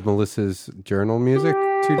 Do you have Melissa's journal music?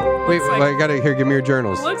 Wait, like- I gotta here. Give me your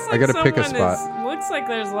journals. Looks like I gotta pick a someone spot. looks like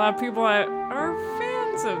there's a lot of people that are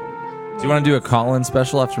fans of. Do you want to do a call-in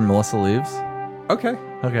special after Melissa leaves? Okay.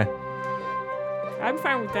 Okay. I'm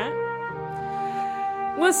fine with that.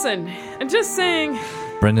 Listen, I'm just saying.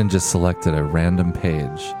 Brendan just selected a random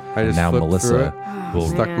page. I just now flipped Melissa through it. will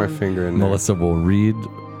Stuck my man. finger in there. Melissa will read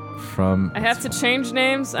from. I have to change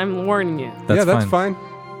names. I'm warning you. That's fine.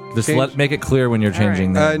 Just Change- make it clear when you're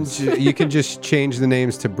changing And names. you can just change the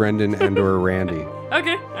names to Brendan and or Randy.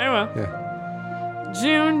 Okay, I will. Yeah.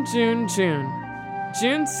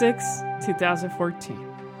 June 6, 2014.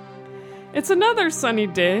 It's another sunny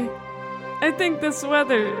day. I think this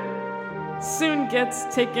weather soon gets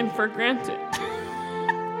taken for granted.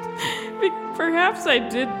 Perhaps I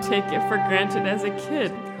did take it for granted as a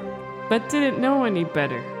kid, but didn't know any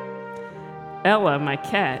better. Ella, my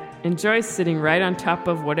cat, enjoys sitting right on top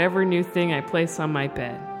of whatever new thing I place on my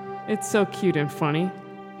bed. It's so cute and funny.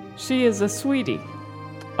 She is a sweetie.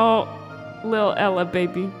 Oh, little Ella,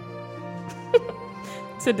 baby.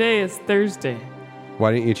 Today is Thursday.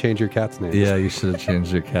 Why didn't you change your cat's name? Yeah, you should have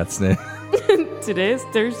changed your cat's name. Today is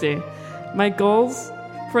Thursday. My goals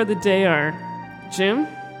for the day are gym,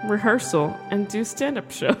 rehearsal, and do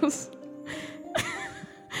stand-up shows.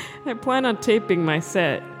 I plan on taping my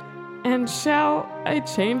set. And shall I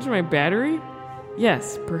change my battery?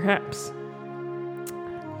 Yes, perhaps.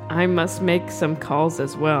 I must make some calls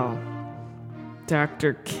as well.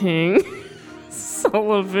 Dr. King,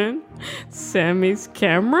 Sullivan, Sammy's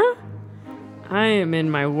camera? I am in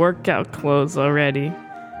my workout clothes already.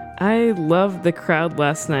 I loved the crowd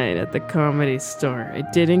last night at the Comedy Store. I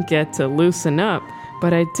didn't get to loosen up,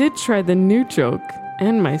 but I did try the new joke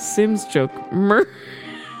and my Sims joke murdered.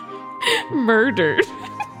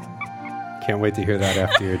 Can't wait to hear that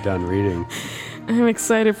after you're done reading. I'm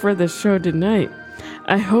excited for the show tonight.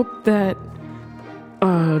 I hope that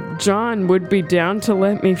John would be down to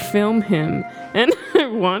let me film him, and I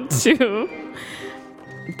want to.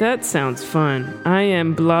 That sounds fun. I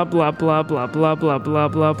am blah blah blah blah blah blah blah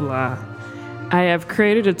blah blah. I have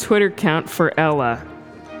created a Twitter account for Ella.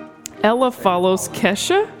 Ella follows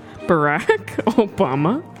Kesha, Barack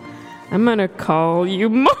Obama. I'm gonna call you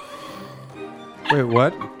Mom. Wait,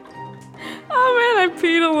 what? Oh man, I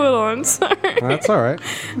peed a little. I'm sorry. That's all right.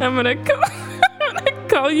 I'm gonna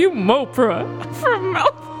call you Mopra from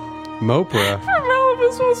Mopra.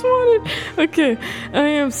 Malibu's Most Wanted. Okay, I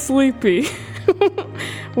am sleepy.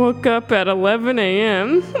 Woke up at 11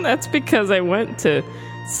 a.m. That's because I went to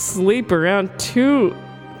sleep around 2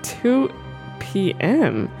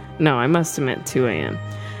 p.m. No, I must have meant 2 a.m.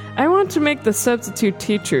 I want to make the substitute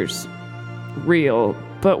teachers real,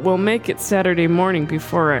 but we'll make it Saturday morning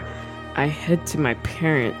before I head to my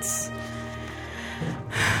parents.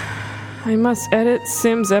 I must edit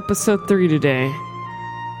Sims episode 3 today.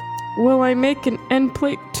 Will I make an end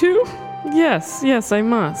plate too? Yes, I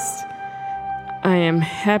must. I am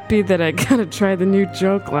happy that I got to try the new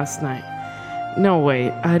joke last night. No,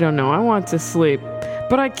 wait, I don't know. I want to sleep,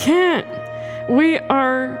 but I can't. We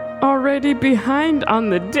are already behind on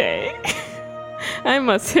the day. I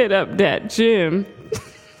must hit up that gym.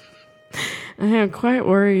 I am quite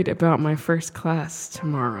worried about my first class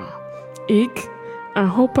tomorrow. Eek, I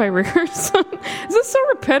hope I rehearse. This is so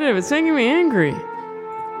repetitive. It's making me angry.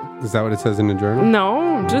 Is that what it says in the journal?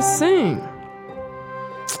 No, just saying.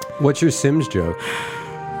 What's your Sims joke?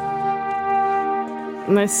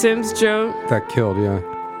 My Sims joke That killed, yeah.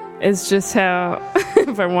 is just how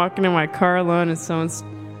if I'm walking in my car alone and someone's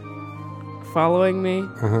following me,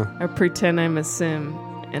 I pretend I'm a Sim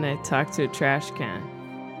and I talk to a trash can.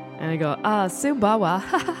 And I go, Simbawa,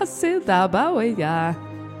 Simbawa, yeah.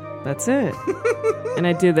 That's it. And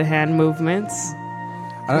I do the hand movements.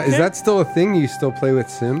 Is that still a thing? You still play with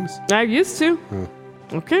Sims? I used to.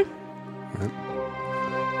 Okay.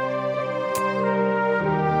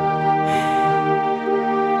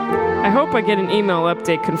 I hope I get an email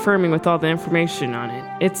update confirming with all the information on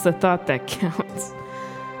it. It's the thought that counts.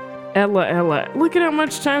 Ella. Look at how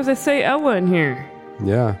much times I say Ella in here.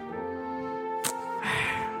 Yeah.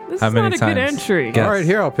 This is not a good entry. All right,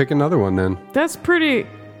 here, I'll pick another one then. That's pretty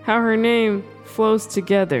how her name flows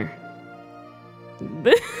together.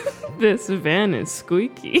 This van is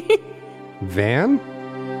squeaky. Van?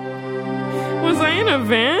 Was I in a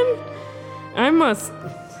van? I must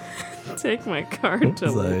take my car to...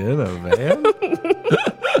 Was I in a van?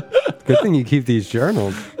 Good thing you keep these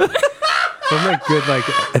journals.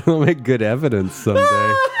 They'll make good evidence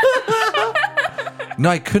someday. No,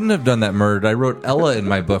 I couldn't have done that murder. I wrote Ella in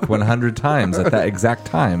my book 100 times at that exact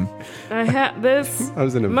time. I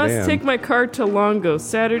was in a must van. Take my car to Longo.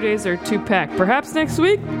 Saturdays are 2-pack. Perhaps next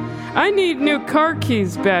week? I need new car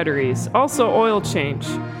keys batteries. Also oil change.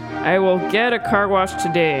 I will get a car wash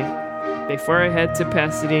today before I head to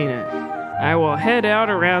Pasadena. I will head out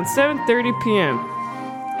around 7:30 p.m.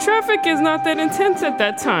 Traffic is not that intense at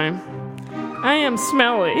that time. I am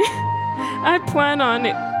smelly. I plan on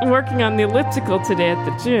working on the elliptical today at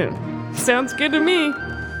the gym. Sounds good to me.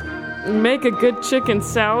 Make a good chicken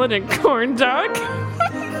salad and corn dog. Then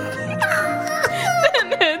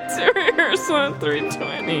head to rehearsal on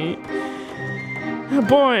 3:20. Oh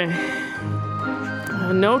boy.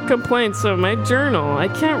 No complaints of my journal. I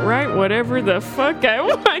can't write whatever the fuck I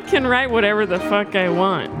want. I can write whatever the fuck I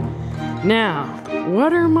want. Now,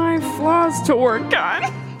 what are my flaws to work on?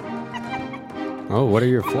 Oh, what are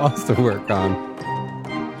your flaws to work on?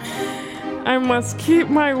 I must keep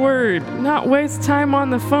my word, not waste time on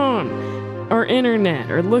the phone or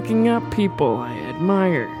internet or looking up people I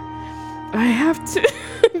admire. I have to.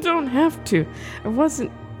 I don't have to. I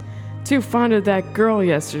wasn't too fond of that girl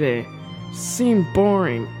yesterday. Seemed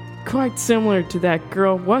boring. Quite similar to that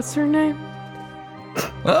girl. What's her name?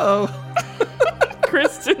 Uh-oh.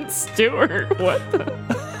 Kristen Stewart. What the?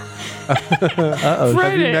 Uh-oh.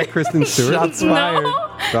 Have you met Kristen Stewart? Shots fired.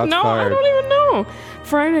 No, I don't even know.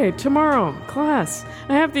 Friday, tomorrow, class.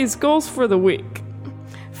 I have these goals for the week.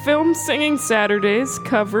 Film singing Saturdays,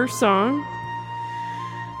 cover song.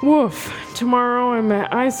 Woof. Tomorrow I'm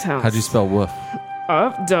at Ice House. How'd you spell woof?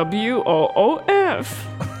 WOOF.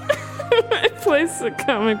 I placed a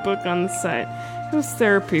comic book on the site. It was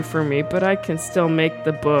therapy for me, but I can still make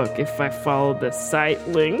the book if I follow the site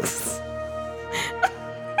links.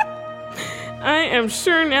 I am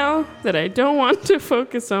sure now that I don't want to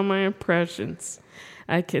focus on my impressions.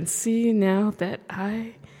 I can see now that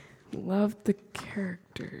I love the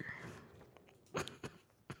character.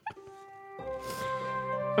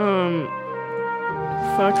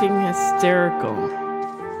 Fucking hysterical.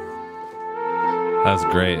 That was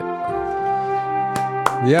great.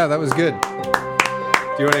 Yeah, that was good.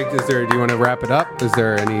 Do you want to wrap it up? Is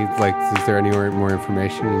there any more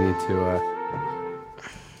information you need to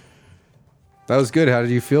That was good. How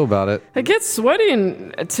did you feel about it? I get sweaty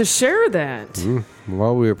to share that.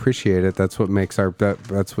 Well, we appreciate it. That's what makes our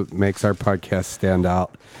podcast stand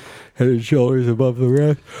out. Head and shoulders above the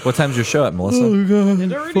rest. What time's your show at, Melissa? Oh, God.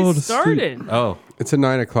 It already started. Oh. It's a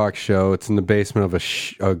 9:00 show. It's in the basement of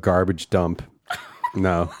a garbage dump.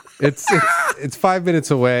 No. It's 5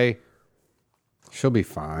 minutes away. She'll be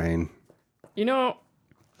fine. You know,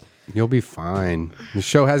 You'll be fine. The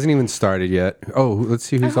show hasn't even started yet. Oh, let's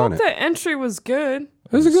see who's I on hope it. that entry was good.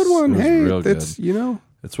 It was a good one. It was Hey, real it's good.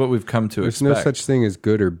 It's what we've come to there's expect. no such thing as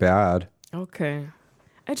good or bad. Okay.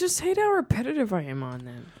 I just hate how repetitive I am on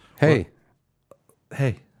them. Hey,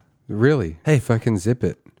 Hey, really? Hey, fucking zip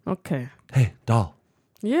it. Okay. hey, doll.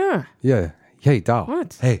 Yeah. Yeah. Hey, doll.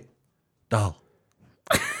 What? Hey, doll.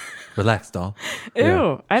 Relax, doll. Ew.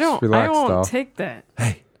 Yeah. I Just relax, won't doll. take that.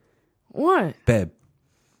 Hey, What? babe.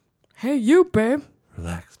 Hey, you, babe.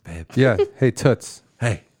 Relax, babe. Yeah. Hey, toots.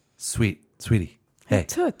 Hey, sweetie. Hey,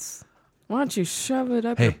 Toots. Why don't you shove it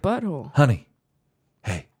up Hey. your butthole? honey.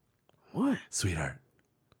 Hey, What? sweetheart.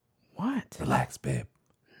 What? Relax, babe.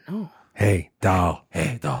 No. Hey, doll.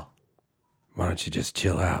 Hey, doll. Why don't you just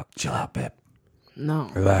chill out? Chill out, babe. No.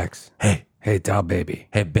 Relax. Hey, Hey, doll baby.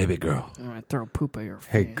 hey, baby girl. I'm going to throw poop at your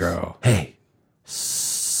face. Hey, girl. Hey,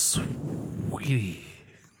 sweetie.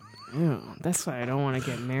 Ew. That's why I don't want to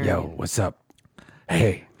get married. Yo, what's up?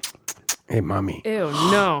 Hey. Hey, mommy. Ew.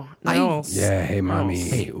 No. No. Yeah, hey, mommy.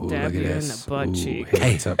 Hey, Ooh, dab look at you in this. the butt Ooh, cheek.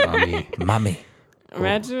 Hey, what's up, mommy? Mommy.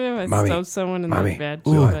 Imagine if I Mommy. stubbed someone in Mommy. the bad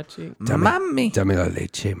Ooh. butt cheek. Mommy. Dame la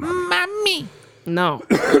leche, mommy. Mommy. No.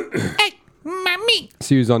 Hey, mommy.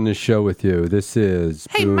 See who's on this show with you. This is.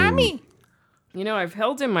 Hey, Boom. mommy. You know, I've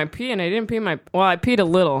held in my pee and I didn't pee my... Well, I peed a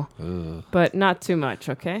little, but not too much,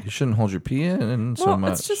 okay? You shouldn't hold your pee in so Well,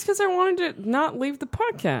 much. it's just because I wanted to not leave the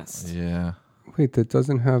podcast. Yeah. Wait, that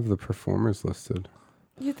doesn't have the performers listed.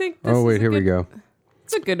 You think this Oh, wait, is a here we good- go.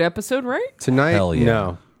 It's a good episode, right? Tonight? Hell yeah.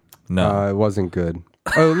 No. No. It wasn't good.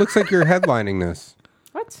 Oh, it looks like you're headlining this.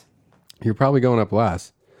 What? You're probably going up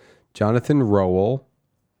last. Jonathan Rowell.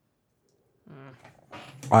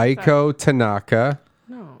 Aiko Tanaka.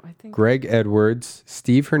 No, I think... Greg Edwards,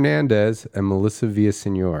 Steve Hernandez, and Melissa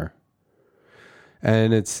Villasenor.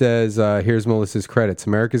 And it says, here's Melissa's credits.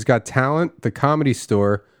 America's Got Talent, The Comedy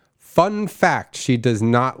Store. Fun fact, she does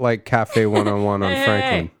not like Cafe 101 on Hey,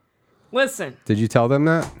 Franklin. hey. Listen, Did you tell them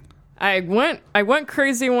that? I went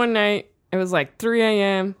crazy one night. It was like 3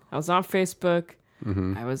 a.m. I was on Facebook.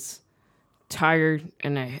 Mm-hmm. I was tired,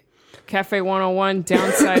 and Cafe 101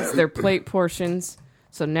 downsized their plate portions.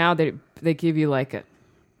 So now they give you like a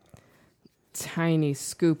tiny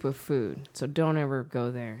scoop of food. So don't ever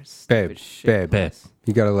go there. Babe, Stupid shit.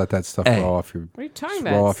 you got to let that stuff roll off your. What are you talking just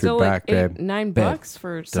about? Roll It's off your still back, like babe. $9 Babe,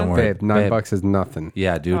 for Don't something. worry. Babe, $9 Babe. is nothing.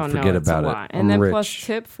 Yeah, dude, Oh, forget no, it's about a it. lot. And I'm then rich. plus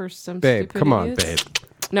tip for some Babe, stupid come on, idiots. babe.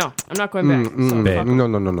 No, I'm not going back. So Babe. fuck 'em. No,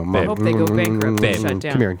 Mom. I hope they go bankrupt and shut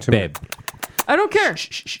down. Come here. Babe. I don't care.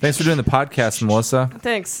 Thanks for doing the podcast, Melissa.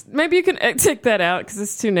 Thanks. Maybe you can take that out because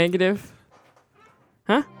it's too negative.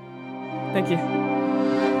 Huh? Thank you.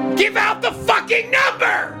 Give out the fucking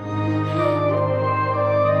number!